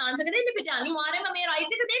කියපාන chance එක දෙන්න පිට අනිවාර්යයෙන්ම මේ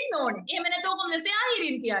right එක දෙන්න ඕනේ. එහෙම නැත්නම් කොහොමද fair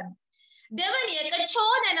hearing කියන්නේ? දෙවැනි එක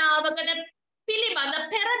චෝදනාවකට පිළිබඳ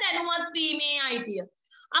පෙර දැනුවත් වීමේ අයිතිය.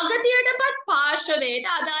 අගතියටපත්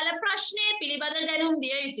පාර්ශවයට අදාළ ප්‍රශ්නය පිළිබඳ දැනුම්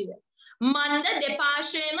දිය යුතුය. මන්ද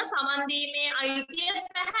දෙපාර්ශ්වයේම සමන් දීමේ අයිතිය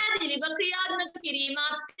පැහැදිලිව ක්‍රියාත්මක කිරීම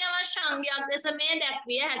අත්‍යවශ්‍ය අංගයක් ලෙස මේ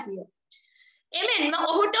දැක්විය හැකිය. එමෙන්ම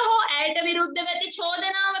ඔහුට හෝ ඇයට විරුද්ධව ඇති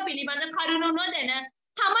චෝදනාව පිළිබඳ කරුණු නොදැන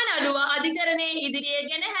තම නඩුව අධිකරණයේ ඉදිරියේ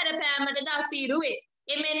ගෙන හැරපෑමටද අසීරු වේ.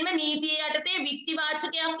 එමෙන්ම නීතිය යටතේ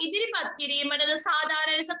විත්තිවාචකයක් ඉදිරිපත් කිරීමටද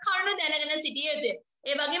සාධාරණ ලෙස කරුණු දැනගෙන සිටිය යුතුය.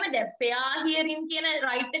 ඒ වගේම දැන් fair hearing කියන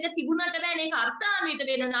right එක තිබුණාට බෑනේ ඒක අර්ථාන්විත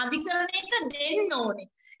වෙන්න අධිකරණයක දෙන්න ඕනේ.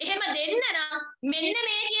 එහෙම දෙන්න නම් මෙන්න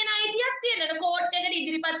මේ කියන අයිතියක් තියෙනවා. කෝට් එකට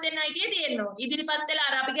ඉදිරිපත් වෙන්න අයිතිය තියෙනවා. ඉදිරිපත් වෙලා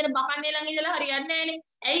අර අපි කියන බකන්නේ ළඟ ඉඳලා හරියන්නේ නැහැනේ.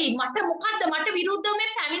 ඇයි මට මොකද්ද මට විරුද්ධව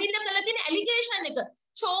මේ පැමිණිල්ල කළ තියෙන ඇලිගේෂන් එක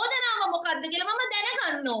චෝදනාව මොකද්ද කියලා මම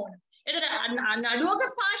දැනගන්න ඕන. එතන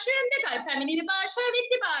නඩුවක පාර්ශ්වයන් දෙකයි පැමිණිලි පාර්ශ්වය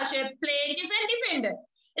විත්ති පාර්ශ්වය plaintiff and defendant.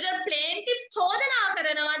 එතන plaintiff චෝදනා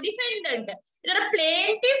කරනවා defendant. එතන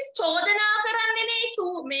plaintiff චෝදනා කරන්නේ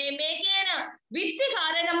මේ කියන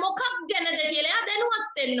විත්තිකාරණ මොකක් ගැනද කියලා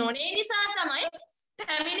දැනුවත් වෙන්න ඕනේ. ඒ නිසා තමයි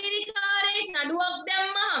පැමිණිලිකාරයෙක් නඩුවක්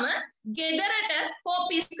දැම්මහම ගෙදරට හෝ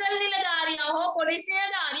පිස්කල් නිලධාරියා හෝ පොලිස්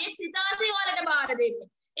නිලධාරියෙක් සිතාසිය වලට බාර දෙන්නේ.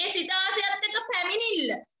 ඒ සිතාසියත් එක්ක පැමිණිල්ල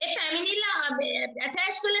ඒ පැමිණිල්ල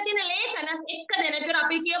ඇටච් කරලා තියෙන ලේඛන එක දෙනතර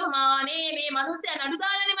අපි කියමු මානේ මේ මිනිස්සයා නඩු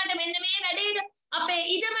දාලානේ මට මෙන්න මේ වැඩේට අපේ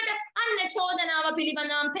ඊටමට අන්න චෝදනාව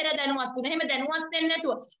පිළිබඳව පෙර දැනුවත් වුණා. එහෙම දැනුවත් වෙන්නේ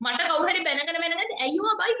නැතුව මට කවුරු හරි බැනගෙන ඇයිව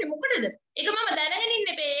බයින්නේ මොකටද? ඒක මම දැනගෙන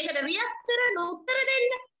ඉන්නේ බේ. ඒකට රියැක්ට් කරන්න උත්තර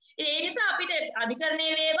දෙන්න. ඒ නිසා අපිට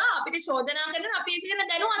අධිකරණයේ වේවා අපිට චෝදනා කරනවා අපි ඒක ගැන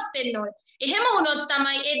දැනුවත් වෙන්න ඕනේ. එහෙම වුණොත්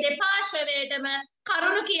තමයි මේ දෙපාර්ශ්වයටම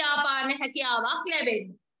කරුණු කියාපාන්න හැකියාවක්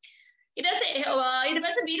ලැබෙන්නේ. ඊට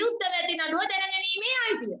පස්සේ විරුද්ධව ඇති නඩුව දැනගැනීමේ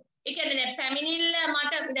අයිතිය. ඒ කියන්නේ දැන් පැමිණිල්ල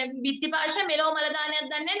මට දැන් විත්තිපාර්ශ්ව මෙලෝ මල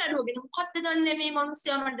දානයක් දන්නේ නඩුව ගැන මොකක්ද දන්නේ මේ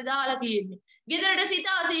මිනිස්සයා මට දාලා තියෙන්නේ. ගෙදරට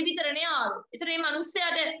සිතාසී විතරනේ ආවේ. ඒතර මේ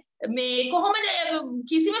මිනිස්සයාට මේ කොහොමද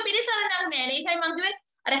කිසිම පිළිසරණක් නැහැ. ඒකයි මම කිව්වේ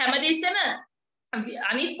අර හැමදෙස්සෙම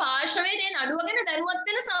අනිත් පාර්ශවයේ නඩුව ගැන දැනුවත්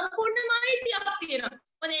වෙන සම්පූර්ණ මාහිතියක් තියෙනවා.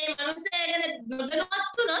 මොකද මේ මිනිස්සයා ගැන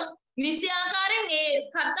නොදැනුවත් වුණොත් නිසියාකාරයෙන් ඒ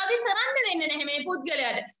කර්තව්‍ය කරන්න වෙන්නේ නැහැ මේ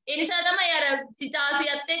පුද්ගලයාට. ඒ නිසා තමයි අර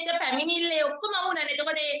සිතාසියත් එක්ක පැමිණිල්ලේ ඔක්කොම වුණා.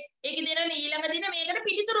 එතකොට ඒකේ දෙන ඊළඟ දින මේකට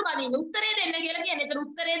පිළිතුරු බඳින්න උත්තරේ දෙන්න කියලා කියන්නේ. ඒතර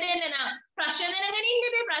උත්තරේ දෙන්න නම් ප්‍රශ්න දැනගෙන ඉන්න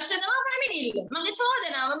බෑ. ප්‍රශ්න ප්‍රශ්නවා පැමිණිල්ල. මගේ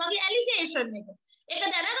චෝදනාව, මගේ ඇලිගේෂන් එක. ඒක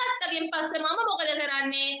දැනගත්තගෙන් පස්සේ මම මොකද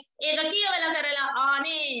කරන්නේ? ඒක කියවලා කරලා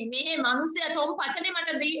ආනේ මේ මිනිස්සයා තොම් පචනේ මට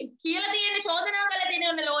කියලා තියෙන චෝදනා කළා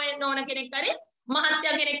තියෙන ලෝයර් ඕන කෙනෙක් හරි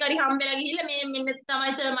මහත්ය කෙනෙක් හරි හම්බෙලා ගිහිල්ලා මේ මෙන්න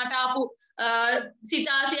තමයි සර් මට ආපු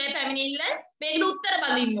සිතාසියයි පැමිණිල්ල මේකට උත්තර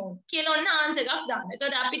බඳින්න ඕන කියලා ඔන්න ආන්සර් එකක් දාන්න.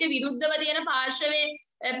 එතකොට අපිට විරුද්ධව තියෙන පාර්ශවයේ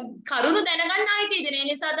කරුණු දැනගන්න ආයිතිද? ඒ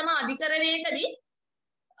නිසා තමයි අධිකරණයකදී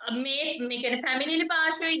මේ කියන්නේ පැමිණිලි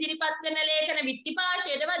පාර්ශවය ඉදිරිපත් කරන ලේඛන විත්ති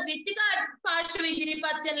පාර්ශවයටවත් විත්ති පාර්ශවය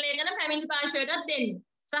ඉදිරිපත් කරන ලේඛන පැමිණිලි පාර්ශවයටත් දෙන්න.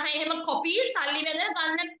 සහ එහෙම කොපි සල්ලි වෙන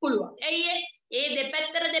ගන්න පුළුවන්. ඇයි ඒ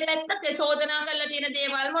දෙපැත්තට චෝදනා කරලා තියෙන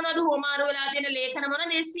දේවල් මොනවද හොමාරු වෙලා තියෙන ලේඛන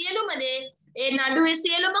මොනවද ඒ සියලුම දේ ඒ නඩුවේ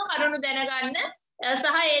සියලුම කරුණු දැනගන්න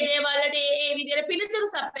සහ ඒ දේවල් වලට ඒ විදිහට පිළිතුරු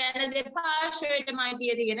සපයන දෙපාර්ශ්වයටම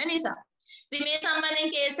අයිතිය තියෙන නිසා. ඉතින් මේ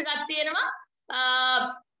සම්බන්ධයෙන් කේස් එකක් තියෙනවා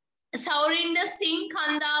Saurinder Singh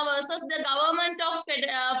Kanda versus the Government of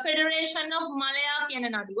Federation of Malaya කියන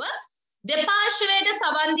නඩුව. දෙපාර්ශ්වයට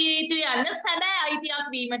සවන් දිය යුතු යන්න සැබෑ අයිතියක්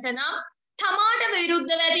වීමට නම් තමාට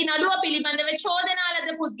විරුද්ධව ඇති නඩුව පිළිබඳව චෝදනා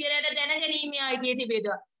ලද පුද්ගලයාට දැනගැනීමේ අයිතිය තිබේ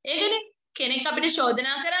යුතුයි. ඒකනේ කෙනෙක් අපිට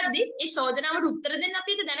චෝදනා කරද්දී ඒ චෝදනාවට උත්තර දෙන්න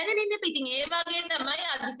අපි ඒක දැනගෙන ඉන්න. ඉතින් ඒ වගේ තමයි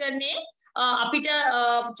අධිකරණයේ අපිට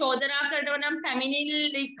චෝදනා කරනවා නම්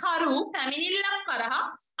පැමිණිල්ලිකරු පැමිණිල්ලක් කරා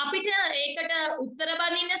අපිට ඒකට උත්තර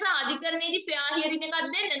බඳින්න සහ අධිකරණයේදී ෆෙයා හියරින් එකක්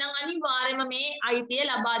දෙන්න නම් අනිවාර්යයෙන්ම මේ අයිතිය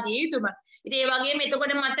ලබා දිය යුතුමයි. ඉතින් ඒ වගේම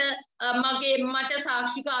එතකොට මට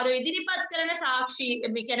සාක්ෂිකාරයෝ ඉදිරිපත් කරන සාක්ෂි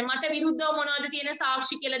මේ කියන්නේ මට විරුද්ධව මොනවද තියෙන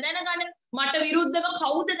සාක්ෂි කියලා දැනගන්න, මට විරුද්ධව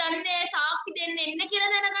කවුද දන්නේ සාක්ෂි දෙන්න එන්න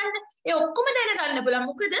කියලා දැනගන්න. ඒ ඔක්කොම දැනගන්න පුළුවන්.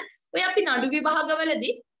 මොකද ඔය අපි නඩු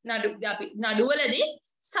විභාගවලදී නඩුවලදී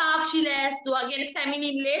සාක්ෂි ලෑස්තුව කියන්නේ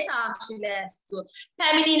පැමිණිල්ලේ සාක්ෂි ලෑස්තුව,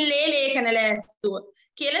 පැමිණිල්ලේ ලේඛන ලෑස්තුව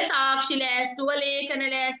කියලා සාක්ෂි ලෑස්තුව, ලේඛන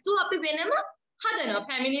ලෑස්තුව අපි වෙනම හදනවා.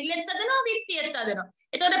 පැමිණිල්ලෙත් හදනවා, විත්තියෙත් හදනවා.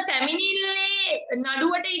 එතකොට පැමිණිල්ලේ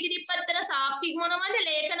නඩුවට ඉදිරිපත් කරන සාක්ෂි මොනවද,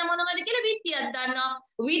 ලේඛන මොනවද කියලා විත්තියක් දන්නවා.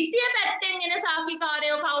 විත්තිය පැත්තෙන් එන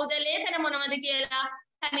සාක්ෂිකාරයෝ කවුද, ලේඛන මොනවද කියලා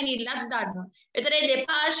පැමිණිල්ලක් දන්නවා. එතකොට මේ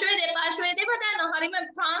දෙපාර්ශ්වයේ දෙප දන්නවා. හරිම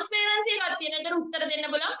ට්‍රාන්ස්පරන්සි එකක් තියෙන. ඒතර උත්තර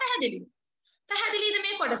දෙන්න බලන්න පැහැදිලිද? පැහැදිලිද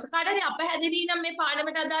මේ කොටස? කාට හරි අපැහැදිලි නම් මේ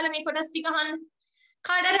පාඩමට අදාළ මේ කොටස් ටික අහන්න.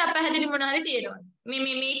 කාට හරි අපැහැදිලි මොන හරි තියෙනවද?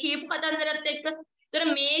 මේ කියපු කතන්දරත් එක්ක. ඒතර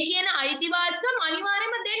මේ කියන අයිතිවාසිකම්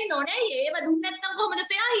අනිවාර්යයෙන්ම දෙන්න ඕනේ. ඒව දුන්නේ නැත්නම් කොහොමද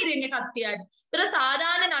ෆෙයා හියරින් එකක් තියන්නේ? ඒතර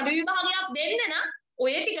සාමාන්‍ය නඩු විභාගයක් දෙන්න නම්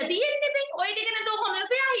ඔය ටික තියෙන්නේ මේ. ඔය ටික නැතෝ කොහොමද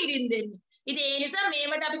ෆෙයා හියරින් දෙන්නේ? ඉතින් ඒ නිසා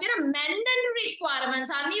මේවට අපි කියන mandatory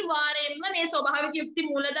requirements අනිවාර්යයෙන්ම මේ ස්වභාවික යුක්ති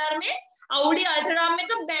මූලධර්මයේ අවුඩි අල්ට්‍රාම්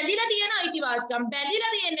එක බැඳිලා තියෙන අයිතිවාසිකම්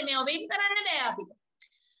බැඳිලා තියෙන්නේ මේව වෙන් කරන්න බෑ අපිට.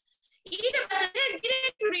 ඊට පස්සේ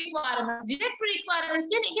direct requirements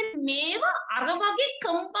කියන්නේ මේව අර වගේ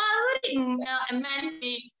compulsory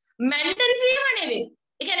mandatory නෙවෙයි.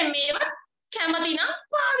 ඒ කියන්නේ මේව කැමති නම්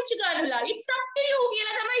පාවිච්චි කරලා it's up to you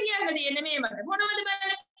කියලා තමයි කියන්න තියෙන්නේ මේවට. මොනවද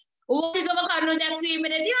බලන්න ඕසිකව කරුණු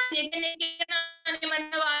දැක්වීමේදී ඒකනේ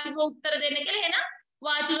මට වාචික උත්තර දෙන්න කියලා එහෙනම්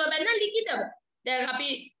වාචිකව බැලන ලිඛිතව. දැන් අපි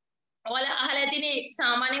ඔයාලා අහලා තියෙන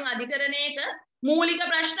සාමාන්‍යයෙන් අධිකරණයක මූලික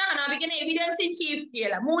ප්‍රශ්න අහනවා. අපි කියන්නේ evidence in chief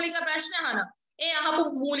කියලා. මූලික ප්‍රශ්න අහනවා. ඒ අහපු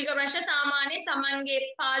මූලික ප්‍රශ්න සාමාන්‍යයෙන් Tamanගේ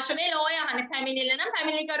පාර්ශවයේ ලෝයර් අහන්නේ. පැමිණිල්ල නම්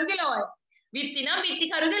පැමිණිලිකරුගේ ලෝයර්. විත්ති නම්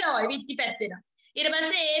විත්තිකරුගේ ලෝයර්. විත්ති පැත්තේ නම්. ඊට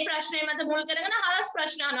පස්සේ ඒ ප්‍රශ්නේ මත මුල් කරගෙන හරස්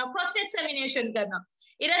ප්‍රශ්න අහනවා. cross examination කරනවා.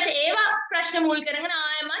 ඊට පස්සේ ඒවා ප්‍රශ්න මුල් කරගෙන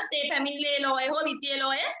ආයමත් ඒ පැමිණිලේ ලෝයර් හෝ විත්තියේ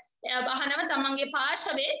ලෝයර් අහනවා Tamanගේ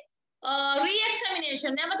පාර්ශවයේ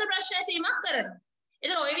re-examination නැවත ප්‍රශ්න සීමක් කරනවා.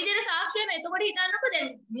 එතන ওই විදිහට සාක්ෂි වෙන. එතකොට හිතන්නකෝ දැන්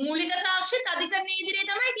මූලික සාක්ෂිත් අධිකරණයේ ඉදිරියේ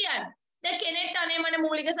තමයි කියන්නේ. දැන් කෙනෙක්ට අනේ මම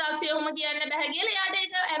මූලික සාක්ෂිය ඔහොම කියන්න බෑ කියලා එයාට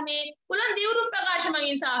ඒක මේ පුළුවන් දියුරු ප්‍රකාශ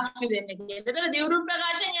මගින් සාක්ෂි දෙන්න කියලා. එතන දියුරු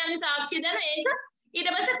ප්‍රකාශයෙන් යන්නේ සාක්ෂි දෙන ඒක ඊට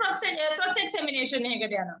පස්සේ cross examination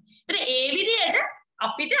එකකට යනවා. ඒතර ඒ විදිහට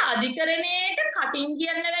අපිට අධිකරණයට කටින්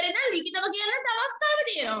කියන්න බැරි නම් ලිඛිතව කියන්න අවස්ථාව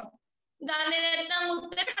තියෙනවා. දන්නේ නැත්නම්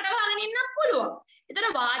උත්තර කඩවගෙන ඉන්නත් පුළුවන්. ඒතර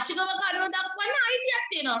වාචිකව කරුණු දක්වන්න අයිතියක්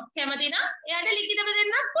තියෙනවා. කැමති නම් එයාට ලිඛිතව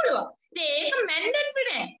දෙන්නත් පුළුවන්. ඉතින් ඒක මැන්ඩේටරි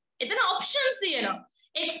නෑ. එතන ඔප්ෂන්ස් තියෙනවා.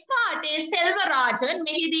 එක්ස් පාර්ටේ සෙල්වරාජන්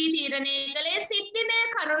මෙහිදී තීරණය කළේ සිද්ධිමය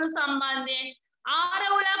කරුණු සම්බන්ධයෙන්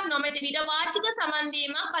ආරවුලක් නොමැති විට වාචික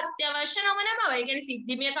සම්බන්ධීමක් අත්‍යවශ්‍ය නොවන බව. ඒ කියන්නේ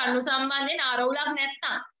සිද්ධිමය කරුණු සම්බන්ධයෙන් ආරවුලක්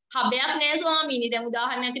නැත්තම් හබයක් නෑ ස්වාමීනි. දැන්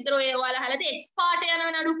උදාහරණයක් විතර ඔය ඔයාලා අහලා තියෙ එක්ස් පාර්ට් යන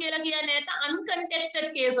නඩු කියලා කියන්නේ නැත්නම් අන්කන්ටෙස්ටඩ්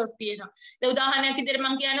කේසස් තියෙනවා. දැන් උදාහරණයක් විතර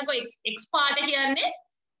මම කියන්නකෝ එක්ස් පාර්ට් කියන්නේ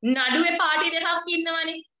නඩුවේ පාටි දෙකක්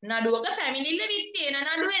ඉන්නවනේ. නඩුවක පැමිණිල්ල විත්තිය එන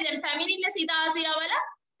නඩුවේ දැන් පැමිණිල්ල සිතාසියවල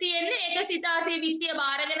තියෙන්නේ ඒක සිතාසිය විත්තිය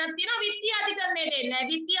බාරගෙනක් තියෙනවා. විත්තිය අධිකරණයට එන්නේ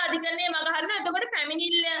නැහැ. විත්තිය අධිකරණයේ මග හරිනවා. එතකොට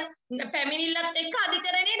පැමිණිල්ලත් එක්ක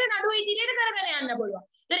අධිකරණයට නඩුව ඉදිරියට කරගෙන යන්න පුළුවන්.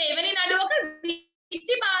 ඒතර එවැනි නඩුවක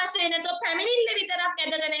විත්ති පාර්ශ්වය නැතෝ පැමිණිල්ල විතරක්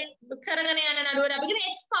ඇදගෙන කරගෙන යන නඩුවට අපි කියන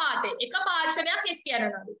එක්ස් පාර්ට්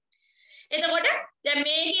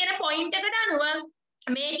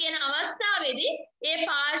මේ කියන අවස්ථාවේදී ඒ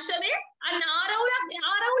පාර්ශවයේ අන්න ආරවුලක්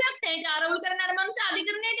නැහැ. ඒක ආරවුල් කරන අර මනුස්ස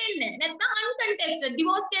අධිකරණයට එන්නේ නැහැ. නැත්නම් uncontested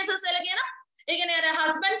divorce cases වල කියන ඒ කියන්නේ අර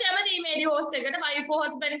husband කැමති මේ divorce එකට, wife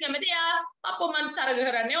husband කැමති එයා අප්පෝ මන් තරග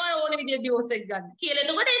කරන්නේ ඕන විදිහට divorce එක ගන්න කියලා.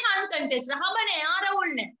 එතකොට ඒක uncontested. හබනේ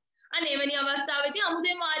ආරවුල් නැහැ. අන්න එවැනි අවස්ථාවේදී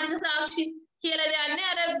අමුතුවෙන් වාචික සාක්ෂි කියලා දෙන්නේ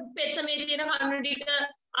අර පෙත්සමේ තියෙන කරුණු ටික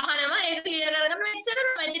අහනවා. ඒක ක්ලියර් කරගන්න මෙච්චර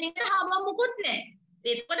තමයි. ඉතින් ඒකට හබ මුකුත් නැහැ.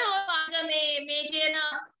 එතකොට ඔය මේ කියන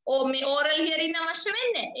මේ oral hearing අවශ්‍ය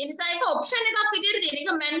වෙන්නේ. ඒ නිසා ඒක option එකක් විදිහට දෙන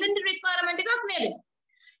එක mandatory requirement එකක් නෙවෙයි.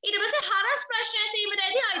 ඊට පස්සේ හරස් ප්‍රශ්න ඇසීමට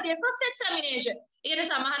ඇති අයිතිය cross examination. ඒ කියන්නේ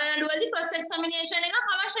සමහර නඩුවලදී cross examination එකක්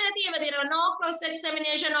අවශ්‍ය නැති ඒවා දෙනවා. no cross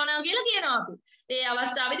examination ඕන කියලා කියනවා අපි. ඒ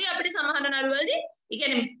අවස්ථාවේදී අපිට සමහර නඩුවලදී ඒ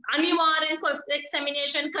කියන්නේ අනිවාර්යෙන් cross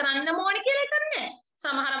examination කරන්න ඕනේ කියලා එකක් නැහැ.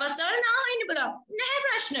 සමහර අවස්ථාවල නාහින්න බලන්න. නැහැ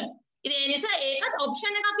ප්‍රශ්න. ඉතින් ඒ නිසා ඒකත්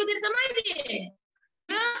option එකක් විදිහට තමයි දෙන්නේ.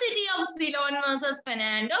 University of Ceylon versus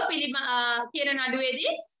Fernando කියන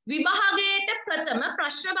නඩුවේදී විභාගයට ප්‍රථම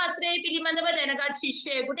ප්‍රශ්න පත්‍රයේ පිළිබඳව දැනගත්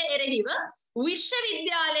ශිෂ්‍යයෙකුට එරෙහිව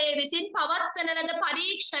විශ්වවිද්‍යාලයේ විසින් පවත්වන ලද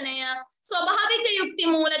පරීක්ෂණය ස්වභාවික යුක්ති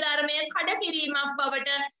මූලධර්මය කඩ කිරීමක් බවට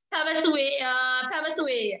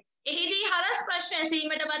පැවසුවේය. එහිදී හරස් ප්‍රශ්න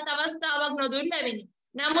ඇසීමටවත් අවස්ථාවක් නොදුන් බැවිනි.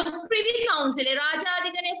 නමුත් ප්‍රිවි කවුන්සිලේ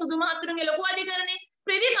රාජාධිකරණයේ සුදු මහතුරුන්ගේ ලොකු අධිකරණයේ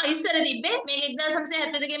ප්‍රිවි ඉස්සර තිබ්බේ මේක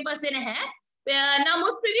 1972 පස්සේ නැහැ.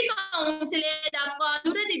 නමුත් ප්‍රිවි කවුන්සිලේ දක්වා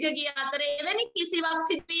දුර දිග ගිය අතර එවැනි කිසිවක්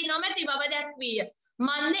සිදු වී නොමැති බව දැක්විය.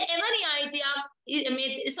 මන්ද එවැනි අයිතියක්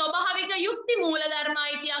මේ ස්වභාවික යුක්ති මූලධර්ම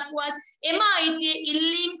අයිතියක් වත් එම අයිතිය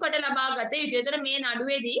ඉල්ලීම් කොට ලබා ගත යුතුය. ඒතර මේ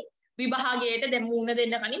නඩුවේදී විභාගයට දැන් මුණ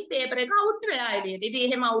දෙන්න කලින් පේපර් එක අවුට් වෙලා එළියට. ඉතින්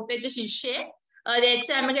එහෙම අවුට් වෙච්ච ශිෂ්‍යයෙක්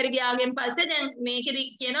එක්සෑම් එකට ගියාගෙන් පස්සේ දැන් මේකෙදි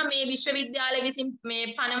කියනවා මේ විශ්වවිද්‍යාලය විසින්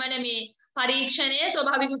මේ පනවන මේ පරීක්ෂණය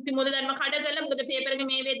ස්වභාවික යුක්ති මූලධර්ම කඩ කරලා මොකද පේපර් එක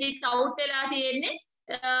මේ වෙද්දිත් අවුට් වෙලා තියෙන්නේ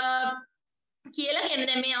කියලා කියන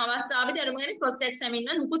දැන් මේ අවස්ථාවේදී අරුමගෙන ක්‍රොස් එක්සැමින්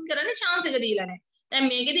මුකුත් කරන්න chance එක දීලා නැහැ. දැන්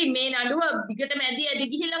මේකෙදි මේ නඩුව දිගටම ඇදි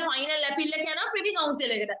ගිහිල්ලා ෆයිනල් ඇපීල් එක යනවා ප්‍රිවි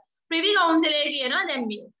කවුන්සිල් එකට. ප්‍රිවි කවුන්සිල් එක කියනවා දැන්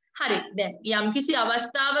මේ හරි දැන් යම්කිසි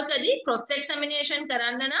අවස්ථාවකදී ක්‍රොස් එක්සැමිනේෂන්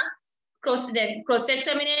කරන්න නම් cross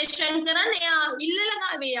examination කරන්න එයා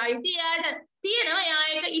ඉල්ලලා මේ අයිතිය එයාට තියෙනවා. එයා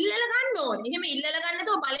ඒක ඉල්ලලා ගන්න ඕනේ. එහෙම ඉල්ලලා ගන්න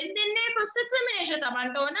නැතුව බලෙන් දෙන්නේ cross examination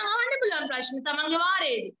තමන්ට ඕන අහන්න පුළුවන් ප්‍රශ්න තමන්ගේ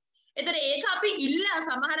වාරයේදී. ඒතර ඒක අපි ඉල්ලා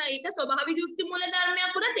සමහර ඒක ස්වභාවික යුක්ති මූල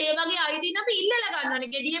ධර්මයක් වුණත් ඒ වගේ අයිතීන් අපි ඉල්ලලා ගන්න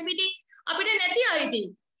ඕනේ. gediya piti අපිට නැති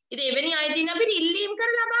අයිතීන්. ඉතින් එවැනි අයිතීන් අපිට ඉල්ලීම්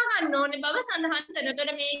කරලා ලබා ගන්න ඕනේ බව සඳහන්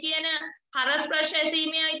කරනකොට මේ කියන හරස් ප්‍රශ්න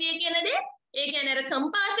ඇසීමේ අයිතිය කියන දේ ඒ කියන්නේ අර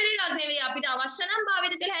කම්පල්සරි එකක් නෙවෙයි අපිට අවශ්‍ය නම්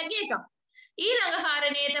භාවිත කළ හැකි එකක්. ඊළඟ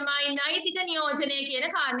කාරණේ තමයි නෛතික නියෝජනය කියන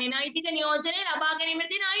කාරණේ. නෛතික නියෝජනය ලබා ගැනීමට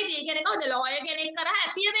තියෙන අයිතිය. ඒ කියන්නේ කවුද? ලෝයර් කෙනෙක් කරා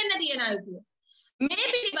හැපිය වෙන්න තියෙන අයිතිය. මේ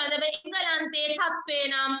පිළිබඳව එංගලන්තයේ තත්ත්වේ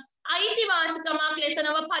නම් අයිතිවාසිකමක් ලෙස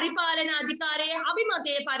නව පරිපාලන අධිකාරියේ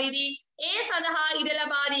අභිමතයේ පරිදි ඒ සඳහා ඉඩ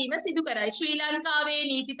ලබා දීම සිදු කරයි. ශ්‍රී ලංකාවේ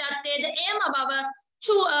නීති තත්ත්වයේද එම බව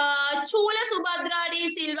Chula Subhadra D.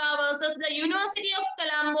 Silva versus the University of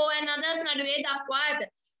Colombo and others නඩුවේ දක්වා ඇත.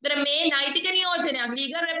 ඒතර මේ නෛතික නියෝජනයක්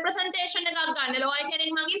legal representation එකක් ගන්න ලෝයර් කෙනෙක්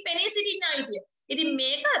මගින් පෙනී සිටින්න අයිතිය. ඉතින්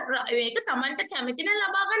මේක තමන්ට කැමති නම්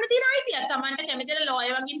ලබා ගන්න තියෙන අයිතියක්. තමන්ට කැමති නම්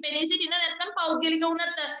ලෝයර් මගින් පෙනී සිටින්න නැත්නම් පෞද්ගලික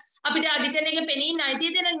වුණත් අපිට අධිකරණයක පෙනී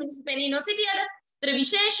අයිතිය දෙන පෙනී නොසිටියට. ඒතර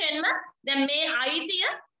විශේෂයෙන්ම දැන් මේ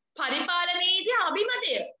අයිතිය පරිපාලනීය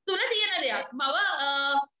අභිමතය තුල තියෙන දෙයක් බව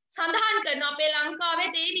සඳහන් කරන අපේ ලංකාවේ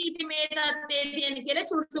තේ නීතිමය තත්ත්වයේ තියෙන කියලා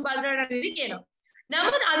චුල්සුබල්රණදී කියනවා.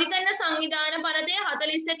 නමුත් අධිකරණ සංවිධාන පනතේ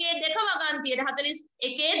 41 දෙක වගන්තියට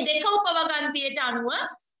 41 දෙක උපවගන්තියට අනුව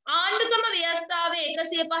ආණ්ඩුක්‍රම ව්‍යවස්ථාවේ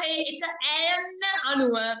 105 ඇයන්න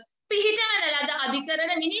අනුව පිහිටවන ලද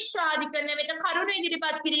අධිකරණ විනිශ්චයාධිකරණ වෙත කරුණු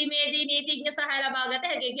ඉදිරිපත් කිරීමේදී නීතිඥ සහාය ලබා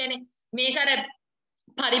ගත හැකියි. කියන්නේ මේක අර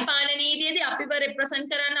පරිපාලන නීතියේදී අපිව රෙප්‍රසන්ට්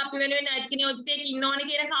කරන්න අපි වෙනුවෙන් නෛතික නියෝජිතයෙක් ඉන්න ඕනේ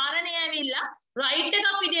කියන කාරණේ ඇවිල්ලා රයිට් එකක්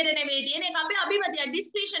විදියට නෙවෙයි තියෙන එක අපේ අභිමතය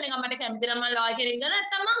ඩිස්ක්‍රිෂන් එක මට කැමති නම් මම ලෝයර් කෙනෙක් ගන්න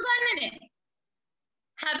නැත්නම් මම ගන්නෙ නෑ.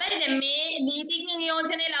 හැබැයි දැන් මේ නීතිඥ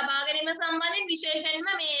නියෝජනය ලබා ගැනීම සම්බන්ධයෙන්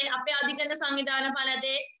විශේෂයෙන්ම මේ අපේ අධිකරණ සංවිධාන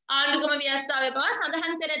පනතේ ආණ්ඩුක්‍රම ව්‍යවස්ථාවේ පවා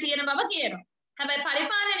සඳහන් කර තියෙන බව කියනවා. හැබැයි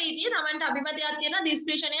පරිපාලන නීතිය Tamanට අභිමතයක් තියෙන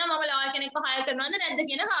ඩිස්ක්‍රිෂන් එක මම ලෝයර් කෙනෙක්ව හයර් කරනවද නැද්ද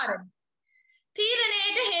කියන කාරණේ.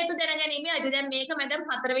 තීරණයට හේතු දැනගැනීමේ අයිතිය. දැන් මේක මැඩම්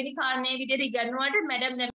 4 වෙනි කාරණේ විදිහට ඉගන්වුවාට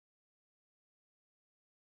මැඩම් දැන්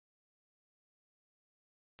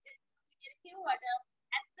කිව්වට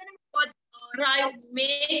ඇත්තටම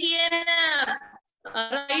මේ කියන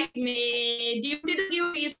right මේ duty to give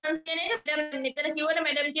reasons කියන එක මැඩම් මෙතන කිව්වට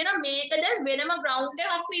මැඩම් කියනවා මේකද වෙනම ground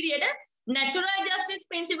එකක් විදිහට natural justice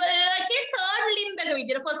principle එකේ third limb එක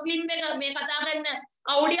විදිහට first limb එක මේ කතා කරන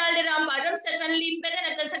audial ram bottom second limb එක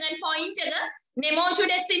නැත්නම් second point එක nemo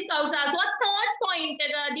should ex in causa so third point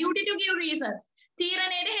එක duty to give reasons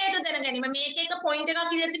තීරණයට හේතු දැන ගැනීම. මේක එක පොයින්ට් එකක්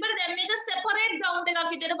විදිහට තිබ්බට දැන් මේක සෙපරේට් ග්‍රවුන්ඩ් එකක්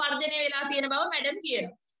විදිහට වර්ධනය වෙලා තියෙන බව මැඩම්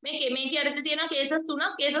කියනවා. මේකේ අර්ථය තියෙනවා කේසස් තුනක්.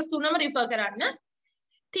 කේසස් තුනම රිෆර් කරන්න.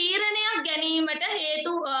 තීරණයක් ගැනීමට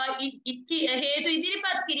හේතු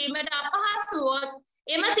ඉදිරිපත් කිරීමට අපහසු වුවොත්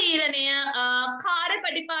එම තීරණය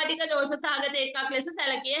කාර්යපටිපාටික දෝෂ සහගත එකක් ලෙස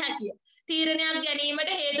සැලකිය හැකිය. තීරණයක්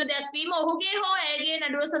ගැනීමට හේතු දැක්වීම ඔහුගේ හෝ ඇයගේ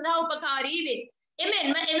නඩුව සඳහා උපකාරී වේ.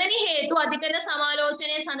 එමෙන්ම එවැනි හේතු අධිකරණ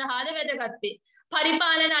සමාලෝචනය සඳහාද වැදගත් වේ.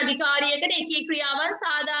 පරිපාලන අධිකාරියකට එකී ක්‍රියාවන්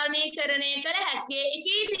සාධාරණීකරණය කළ හැකි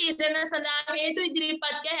එකී තීරණ සඳහා හේතු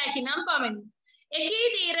ඉදිරිපත් කළ හැකි නම් පමණි. එකී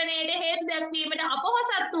තීරණයට හේතු දැක්වීමට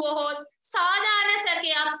අපොහොසත් වුවහොත් සාධාරණ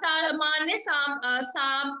සැකයක් සාමාන්‍ය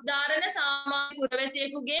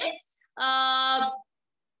පුරවැසියෙකුගේ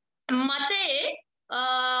මතයේ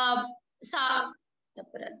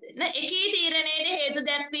එකී තීරණයට හේතු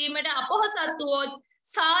දැක්වීමට අපොහොසත් වුවොත්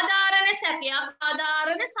සාධාරණ සැකයක්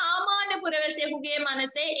සාමාන්‍ය පුරවැසියෙකුගේ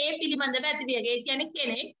මනසේ ඒ පිළිබඳව ඇතිවිය. ඒ කියන්නේ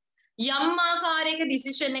කෙනෙක් යම් ආකාරයක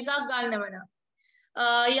ඩිසිෂන් එකක් ගන්නවනම්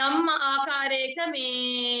යම් ආකාරයක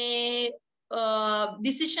මේ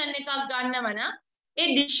ඩිසිෂන් එකක් ගන්නවනම් ඒ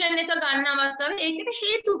ඩිසිෂන් එක ගන්න අවස්ථාවේ ඒකට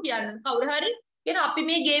හේතු කියන්න කවුරු හරි කියන අපි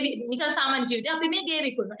මේ ගේ නිකන් සාමාන්‍ය ජීවිතේ අපි මේ ගේ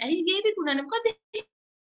විකුණනවා. ඇයි ගේ විකුණන්නේ? මොකද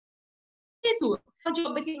හේතුව?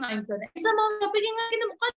 ජොබ් එකකින් අයින් කරන. සමහර ජොබ් එකකින් අයින්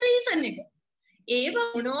මොකක්ද රීසන් එක? ඒව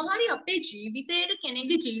මොනවා හරි අපේ ජීවිතේට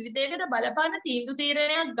කෙනෙකුගේ ජීවිතයකට බලපාන තීන්දුව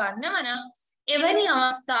තීරණයක් ගන්නවනම් එවැනි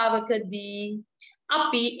අවස්ථාවකදී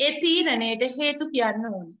අපි ඒ තීරණයට හේතු කියන්න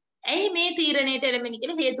ඕනේ. ඇයි මේ තීරණයට එළඹෙන්නේ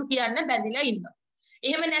කියලා හේතු කියන්න බැඳිලා ඉන්නවා.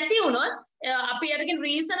 එහෙම නැති වුණොත් අපි අරගෙන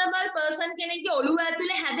රීසනබල් පර්සන් කෙනෙක්ගේ ඔළුව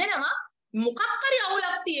ඇතුලේ හැදෙනවා මොකක් හරි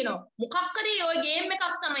අවුලක් තියෙනවා. මොකක් හරි ඔය ගේම් එකක්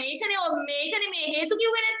තමයි. මේකනේ මේ හේතු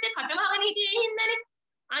කිව්වේ නැත්තේ කටවහගෙන හිටියේ හින්දානේ.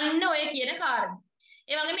 අන්න ඔය කියන කාරණා.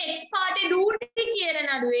 ඒ වගේම එක්ස් පාර්ටි ඩියුටි කියන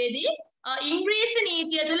නඩුවේදී ඉංග්‍රීසි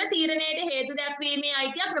නීතිය තුළ තීරණයට හේතු දැක්වීමේ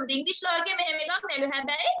අයිතියක් නමුත් ඉංග්‍රීසි ලෝ එකේ මෙහෙම එකක් නෙළු.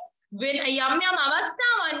 හැබැයි යම්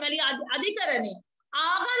අවස්ථාවන් වල අධිකරණය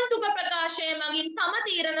ආගන්තුක ප්‍රකාශය මගින් තම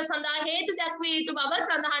තීරණ සඳහා හේතු දැක්විය යුතු බව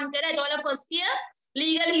සඳහන් කර. ඒතොල ෆස්ට් ඉයර්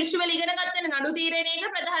ලීගල් හිස්ටරි වල ඉගෙන ගන්න නඩු තීරණයක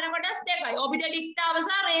ප්‍රධාන කොටස් දෙකයි. ඔබිට ඩික්ටාව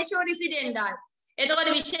සහ රේෂියෝ ඩිසිඩෙන්ඩාල්. එතකොට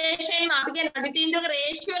විශේෂයෙන්ම අපි කියන නඩු තීන්දුවක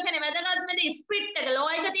රේෂියෝ කියන්නේ වැදගත්ම දේ ස්ප්‍රිට් එක ලෝ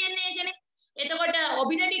එක තියන්නේ ඒකනේ. එතකොට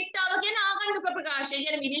ඔබිට ඩික්ටාව කියන්නේ ආගන්තුක ප්‍රකාශය.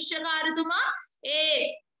 කියන්නේ විනිශ්චයකාරතුමා ඒ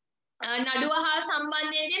නඩුව හා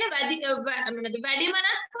සම්බන්ධයෙන් තියෙන වැඩිමනක්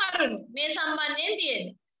කරුණු මේ සම්බන්ධයෙන්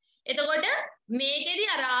තියෙන්නේ. එතකොට මේකෙදි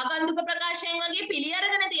අර ආගන්තුක ප්‍රකාශයෙන් වගේ පිළි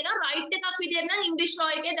අරගෙන තියෙන රයිට් එකක් විදියට නම් ඉංග්‍රීසි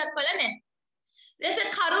ලෝ එකේ දක්වලා නැහැ. ඊට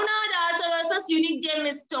කරුණා දාස vs යුනික් ජෙම්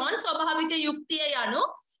ස්ටෝන් ස්වභාවික යුක්තිය යනු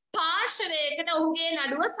පාර්ශවයකට ඔහුගේ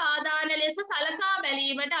නඩුව සාධාරණ ලෙස සලකා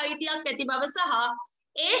බැලීමට අයිතියක් ඇති බව සහ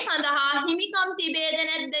ඒ සඳහා හිමිකම් තිබේද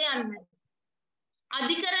නැද්ද යන්නයි.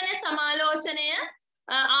 අධිකරණ සමාලෝචනය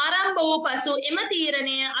ආරම්භ වූ පසු එම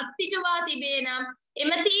තීරණය අත්තිජවා තිබේ නම්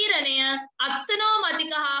එම තීරණය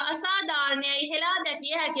අත්නෝමතික හා අසාධාරණයයි හෙලා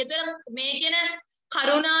දැකිය හැකිය. එතකොට මේ කියන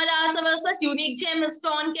කරුණාදාස vs යුනික් ජෙම්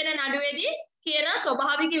ස්ටෝන් කියන නඩුවේදී කියන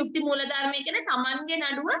ස්වභාවික යුක්ති මූලධර්මයේ කියන තමන්ගේ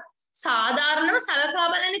නඩුව සාධාරණව සලකා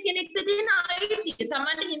බලන කෙනෙක්ට තියෙන අයිතිය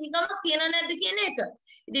තමන්ට හිමිකමක් තියෙනව නැද්ද කියන එක.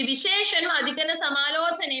 ඉතින් විශේෂයෙන්ම අධිකරණ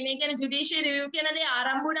සමාලෝචනයේ මේ කියන ජුඩිෂියල් රිවිව් කියන දේ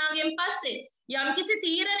ආරම්භ වුණාගෙන් පස්සේ යම්කිසි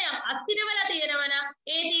තීරණයක් අත්තිරවලා තියෙනවා නම්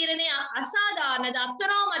ඒ තීරණය අසාධාරණද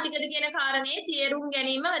අත්නෝමතිකද කියන කාරණේ තේරුම්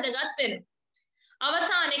ගැනීම වැදගත් වෙනවා.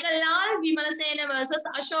 අවසාන එක Lal Wimalasena vs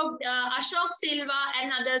Ashok Silva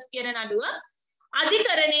and others කියන නඩුව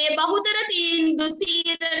අධිකරණයේ බහුතර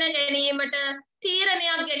තීරණ ගැනීමට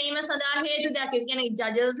තීරණයක් ගැනීම සඳහා හේතු දැක්වීම. කියන්නේ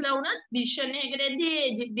ජජස්ලා වුණත් ඩිසිෂන් එකකදී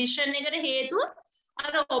ඩිසිෂන් එකට හේතුව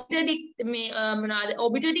අර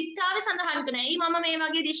ඔබිටඩික්ටාවේ සඳහන් කරනවා. "ඊ මම මේ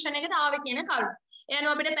වගේ ඩිසිෂන් එකට ආවේ" කියන කරුණ. එයන්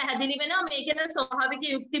අපිට පැහැදිලි වෙනවා මේකේ ස්වභාවික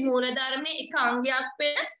යුක්ති මූලධර්මයේ එක අංගයක්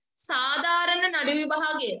වෙන සාධාරණ නඩු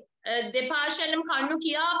විභාගය දෙපාර්ශ්වයෙන්ම කන්නු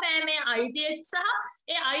කියාපෑමේ අයිතිය සහ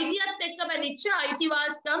ඒ අයිතියත් එක්ක බැඳිච්ච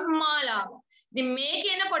අයිතිවාසිකම් මාලාව. ඉතින් මේ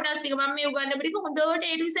කියන කොටස් ටික මම මේ උගන්වන්න පිළික හොඳට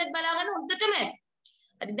A to Z බලා ගන්න හොඳටම ඇති.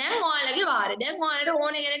 හරි දැන් ඔයාලගේ වාරේ. දැන් ඔයාලට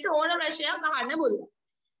ඕන කෙනෙක්ට ඕන ප්‍රශ්නයක් අහන්න පුළුවන්.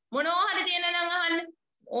 මොනවා හරි තියෙනවා නම් අහන්න.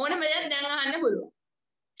 ඕනම දෙයක් දැන් අහන්න පුළුවන්.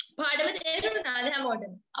 පාඩම තේරුණාද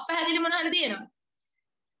හැමෝටම? අපහැදිලි මොන හරි තියෙනවද?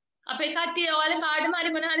 අපේ කට්ටිය ඔයාලා කාටම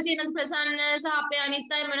හරි මොන හරි තියෙනවද? ප්‍රසන්න සහ අපේ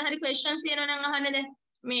අනිත් අය මොන හරි questions තියෙනවා නම් අහන්න දැන්.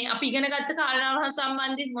 මේ අපි ඉගෙන ගත්ත කාරණාව හා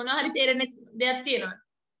සම්බන්ධයෙන් මොන හරි තේරෙන දෙයක් තියෙනවද?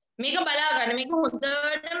 මේක බලා ගන්න. මේක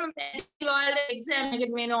හොඳටම ඔයාලා එක්සෑම්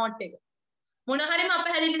එකේ මේ නෝට් එක. මොන හරිම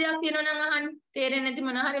අපහැදිලි දෙයක් තියෙනවා නම් අහන්න. තේරෙන්නේ නැති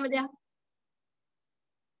මොන හරිම දෙයක්.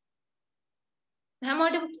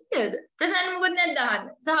 හැමෝටම කියලාද? ප්‍රසන්න මොකද නැද්ද අහන්න?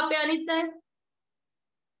 සහ අපේ අනිත් අය?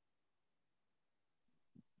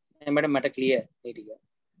 මට ක්ලියර් ඒ ටික.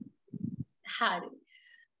 හරි.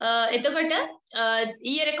 එතකොට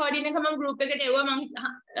ඊයේ රෙකෝඩින් එක මම ගෲප් එකට එව්වා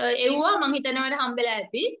මම හිතනවා මට හම්බෙලා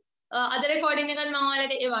ඇති. අද රෙකෝඩින් එකත් මම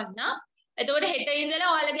ඔයාලට එවන්නම්. එතකොට හෙට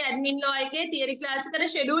ඉඳලා ඔයාලගේ ඇඩ්මින් ලෝ එකේ තියරි ක්ලාස් එකට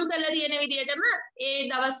ෂෙඩියුල් කරලා තියෙන විදිහටම ඒ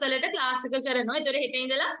දවස්වලට ක්ලාස් එක කරනවා. එතකොට හෙට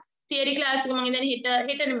ඉඳලා තියරි ක්ලාස් එක මම ඉඳන්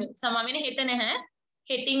හෙට නෙමෙයි සමා වෙන්නේ හෙට නැහැ.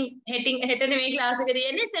 හෙට නෙමෙයි ක්ලාස් එක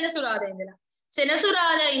තියෙන්නේ සෙනසුරාදා ඉඳලා.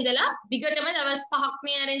 සෙනසුරාදා ඉඳලා දිගටම දවස් 5ක්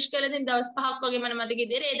මේ arrange කරලා දෙන දවස් 5ක් වගේ මම මතකයි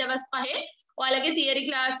දෙර. ඒ දවස් 5 ඔයාලගේ තියරි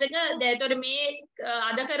ක්ලාස් එක දැන් මේ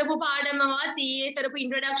අද කරපු පාඩමවත් ඊයේ කරපු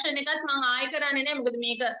ඉන්ට්‍රොඩක්ෂන් එකත් මම ආයෙ කරන්නේ නැහැ. මොකද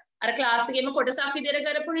මේක අර ක්ලාස් එකේම කොටසක් විදිහට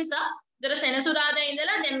කරපු නිසා දර සෙනසුරාදා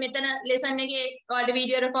ඉඳලා දැන් මෙතන ලෙසන් එකේ ඔයාලට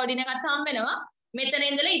වීඩියෝ රෙකෝඩින් එකක් හම්බ වෙනවා. මෙතන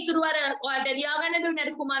ඉඳලා ඉතුරු අර ඔයාලට ලියා ගන්න දුන්නේ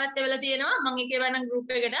අර කුමාරත් එවලා තියෙනවා. මම ඒකේ වරනම්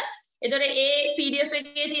ගෲප් එකට. ඒතර ඒ PDF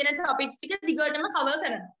එකේ තියෙන ටොපික්ස් ටික දිගටම කවර්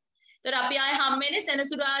කරනවා. ඒතර අපි ආයෙ හම්බෙන්නේ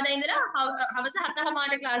සෙනසුරාදා ඉඳලා හවස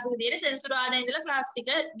 7:00ට ක්ලාස් එක තියෙන සෙනසුරාදා ඉඳලා ක්ලාස් ටික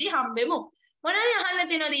දී හම්බෙමු. මොනවාරි අහන්න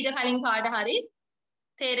තියෙනවද ඊට කලින් කාට හරි?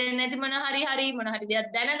 තේරෙන්නේ නැති මොන හරි දෙයක්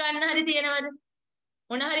දැනගන්න හරි තියෙනවද?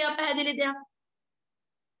 මොන හරි අපහැදිලි දෙයක්?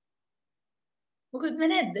 මොකක්ද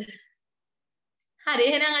නැද්ද? හරි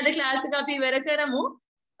එහෙනම් අද ක්ලාස් එක අපි ඉවර කරමු.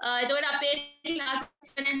 එතකොට අපේ ක්ලාස්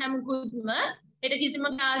එක හැමකුත්ම හෙට කිසිම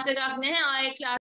ක්ලාස් එකක් නැහැ. ආයේ ක්ලාස්